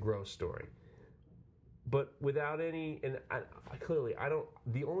it's a gross story. But without any, and I don't,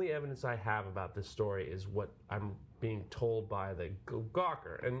 the only evidence I have about this story is what I'm being told by the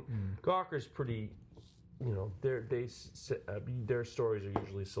Gawker. And Gawker's pretty, their stories are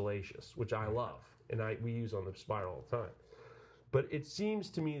usually salacious, which I love, and we use on the Spiral all the time. But it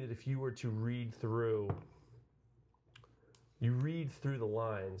seems to me that if you were to read through the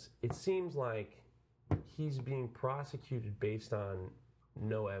lines, it seems like he's being prosecuted based on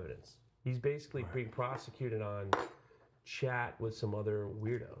no evidence. He's basically being prosecuted on chat with some other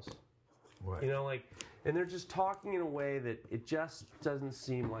weirdos. Right. And they're just talking in a way that it just doesn't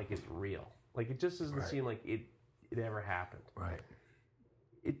seem like it's real. Like, it just doesn't seem like it ever happened. Right.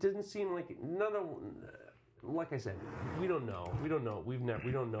 It doesn't seem like like I said, we don't know. We don't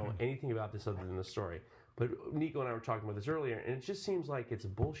know anything about this other than the story. But Nico and I were talking about this earlier, and it just seems like it's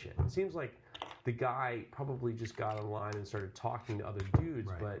bullshit. It seems like the guy probably just got online and started talking to other dudes,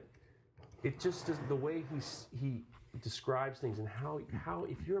 but it just doesn't, the way he describes things, and how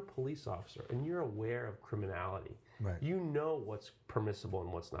if you're a police officer and you're aware of criminality, you know what's permissible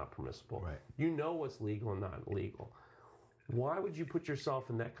and what's not permissible. Right. You know what's legal and not legal. Why would you put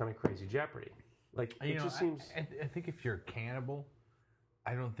yourself in that kind of crazy jeopardy? Like, it just seems... I think if you're a cannibal,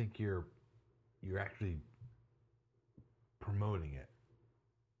 I don't think you're actually promoting it.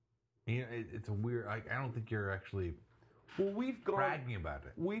 It's a weird... I don't think you're actually bragging about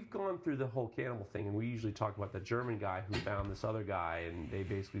it. We've gone through the whole cannibal thing, and we usually talk about the German guy who found this other guy, and they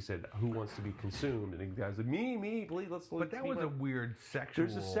basically said, who wants to be consumed? And the guy said, me, please, let's... But that was a weird sexual...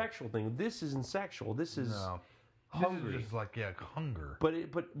 There's a sexual thing. This isn't sexual. This is... No. Hungry. This is just hunger. But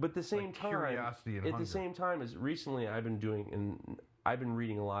at the same time, curiosity and at hunger. the same time, as recently I've been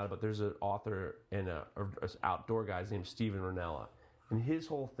reading a lot about. There's an author and an outdoor guy named Steven Ranella, and his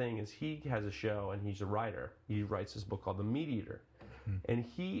whole thing is he has a show and he's a writer. He writes this book called The Meat Eater, and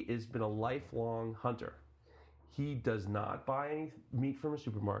he has been a lifelong hunter. He does not buy any meat from a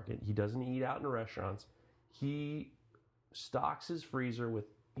supermarket. He doesn't eat out in restaurants. He stocks his freezer with.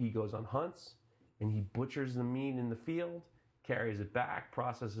 He goes on hunts. And he butchers the meat in the field, carries it back,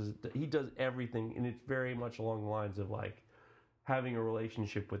 processes it. He does everything, and it's very much along the lines of having a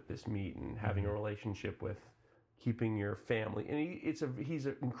relationship with this meat and having a relationship with keeping your family. And he's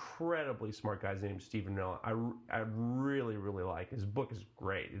an incredibly smart guy. His name is Stephen Nella. I really, really like his book. Is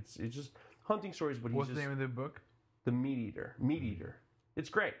great. It's just hunting stories, but what's the name of the book? The Meat Eater. Meat Eater. It's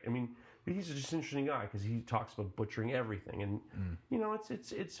great. I mean, he's just an interesting guy because he talks about butchering everything, and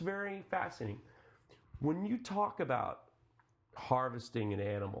it's very fascinating. When you talk about harvesting an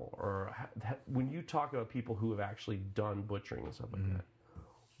animal, or when you talk about people who have actually done butchering and stuff like that,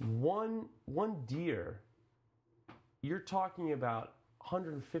 one deer, you're talking about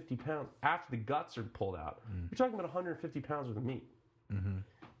 150 pounds after the guts are pulled out. You're talking about 150 pounds worth of meat. Mm-hmm.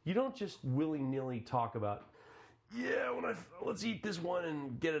 You don't just willy-nilly talk about, let's eat this one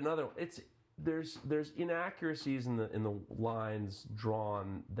and get another one. There's inaccuracies in the lines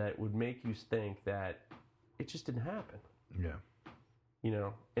drawn that would make you think that it just didn't happen. Yeah. You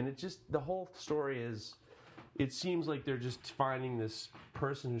know, and the whole story is, it seems like they're just finding this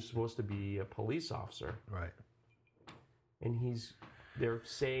person who's supposed to be a police officer. Right. And they're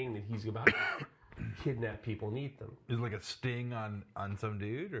saying that he's about to kidnap people and eat them. Is it like a sting on some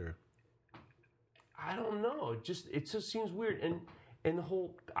dude, or? I don't know. It just seems weird. And the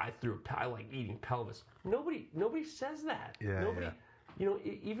whole, I like eating pelvis. Nobody says that. Yeah. Nobody, yeah. you know,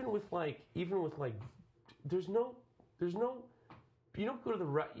 even with like, there's no, you don't go to a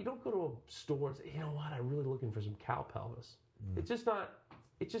store and say, you know what, I'm really looking for some cow pelvis. It's just not.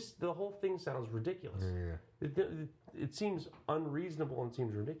 The whole thing sounds ridiculous. Yeah. It seems unreasonable and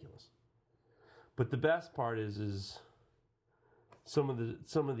seems ridiculous. But the best part is some of the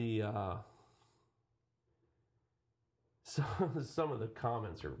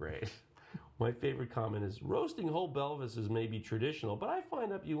comments are great. My favorite comment is, roasting whole pelvises may be traditional, but I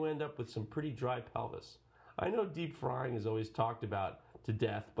find you end up with some pretty dry pelvis. I know deep frying is always talked about to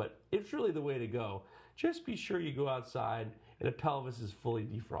death, but it's really the way to go. Just be sure you go outside and a pelvis is fully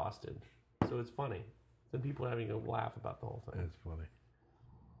defrosted. So it's funny. Some people are having a laugh about the whole thing. It's funny.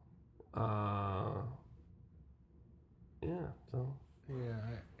 Yeah, so.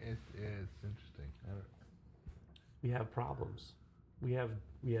 Yeah, it's interesting. We have problems. We have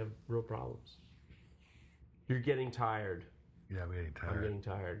real problems. You're getting tired. Yeah, I'm getting tired. I'm getting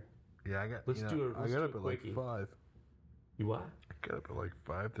tired. Yeah, I got. Let's do I got up at quickie. like 5. You what? I got up at like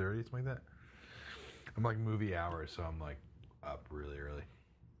 5:30, something like that. I'm like movie hours, so I'm like up really early.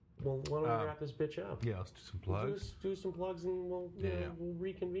 Well, why don't we wrap this bitch up? Yeah, let's do some plugs. Do some plugs, and we'll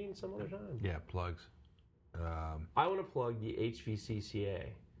reconvene some other time. Yeah, plugs. I want to plug the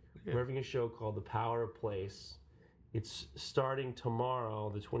HVCCA. We're having a show called The Power of Place. It's starting tomorrow,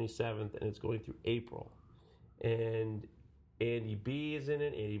 the 27th, and it's going through April. And Andy B is in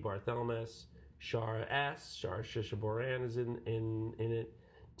it, Andy Barthelmess, Shara S, Shara Shishaboran is in it,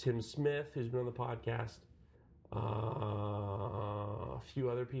 Tim Smith, who's been on the podcast, a few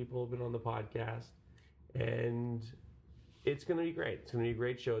other people have been on the podcast, and it's going to be great. It's going to be a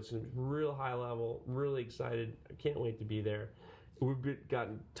great show. It's going to be real high level, really excited. I can't wait to be there. We've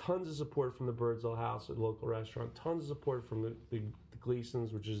gotten tons of support from the Birdsall House, a local restaurant, tons of support from the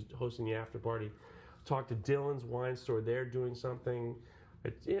Gleasons, which is hosting the after party. Talked to Dylan's Wine Store. They're doing something.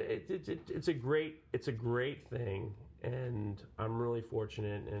 It's a great thing, and I'm really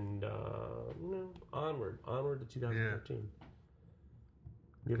fortunate. And onward to 2013.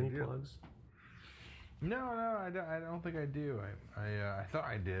 You have any plugs? No, I don't think I do. I thought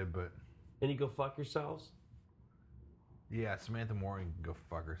I did, but Any go fuck yourselves? yeah, Samantha Mooring can go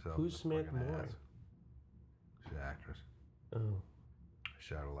fuck herself. Who's The Samantha fucking Mooring? ass. She's an actress. Oh, I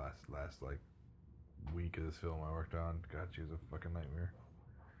shot her last like week of this film I worked on. God, she was a fucking nightmare.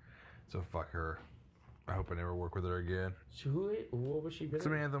 So fuck her. I hope I never work with her again. so what was she good at?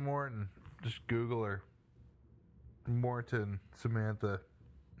 Samantha Morton. Just Google her. Morton, Samantha.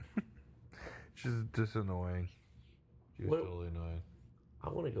 She's just annoying. She was totally annoying. I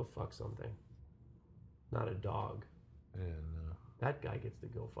want to go fuck something. Not a dog. Yeah, no. That guy gets to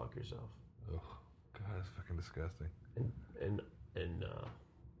go fuck yourself. Ugh. God, that's fucking disgusting. And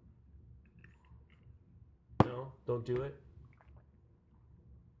no, don't do it.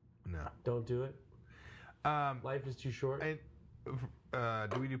 No. Don't do it. Life is too short. We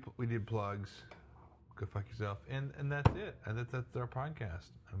did plugs. Go fuck yourself, and that's it. And that's our podcast.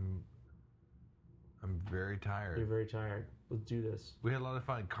 I'm very tired. You're very tired. Let's do this. We had a lot of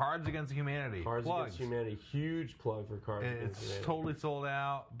fun. Cards Against Humanity. Cards plugs. Against Humanity. Huge plug for Cards And Against it's Humanity. totally sold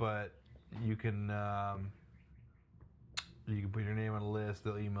out, but you can put your name on a list.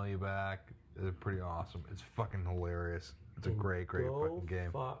 They'll email you back. They're pretty awesome. It's fucking hilarious. It's a great fucking game.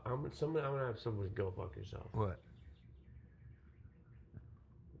 I'm gonna have someone go fuck yourself. What?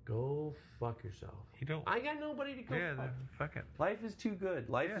 Go fuck yourself. You don't. I got nobody to go fuck. Fuck it. Life is too good.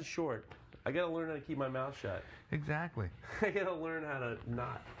 Life is short. I gotta learn how to keep my mouth shut. Exactly. I gotta learn how to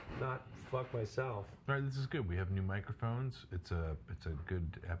not fuck myself. All right, this is good. We have new microphones. It's a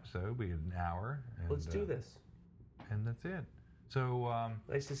good episode. We had an hour. And, Let's do this. And that's it. So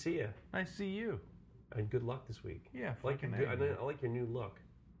Nice to see you. nice to see you. And good luck this week. Yeah, I like your new look.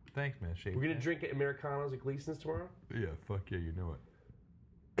 Thanks, man. Shape We're gonna drink Americanos at Gleason's tomorrow. Yeah, fuck yeah, you know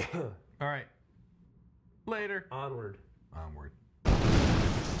it. All right. Later. Onward. Onward.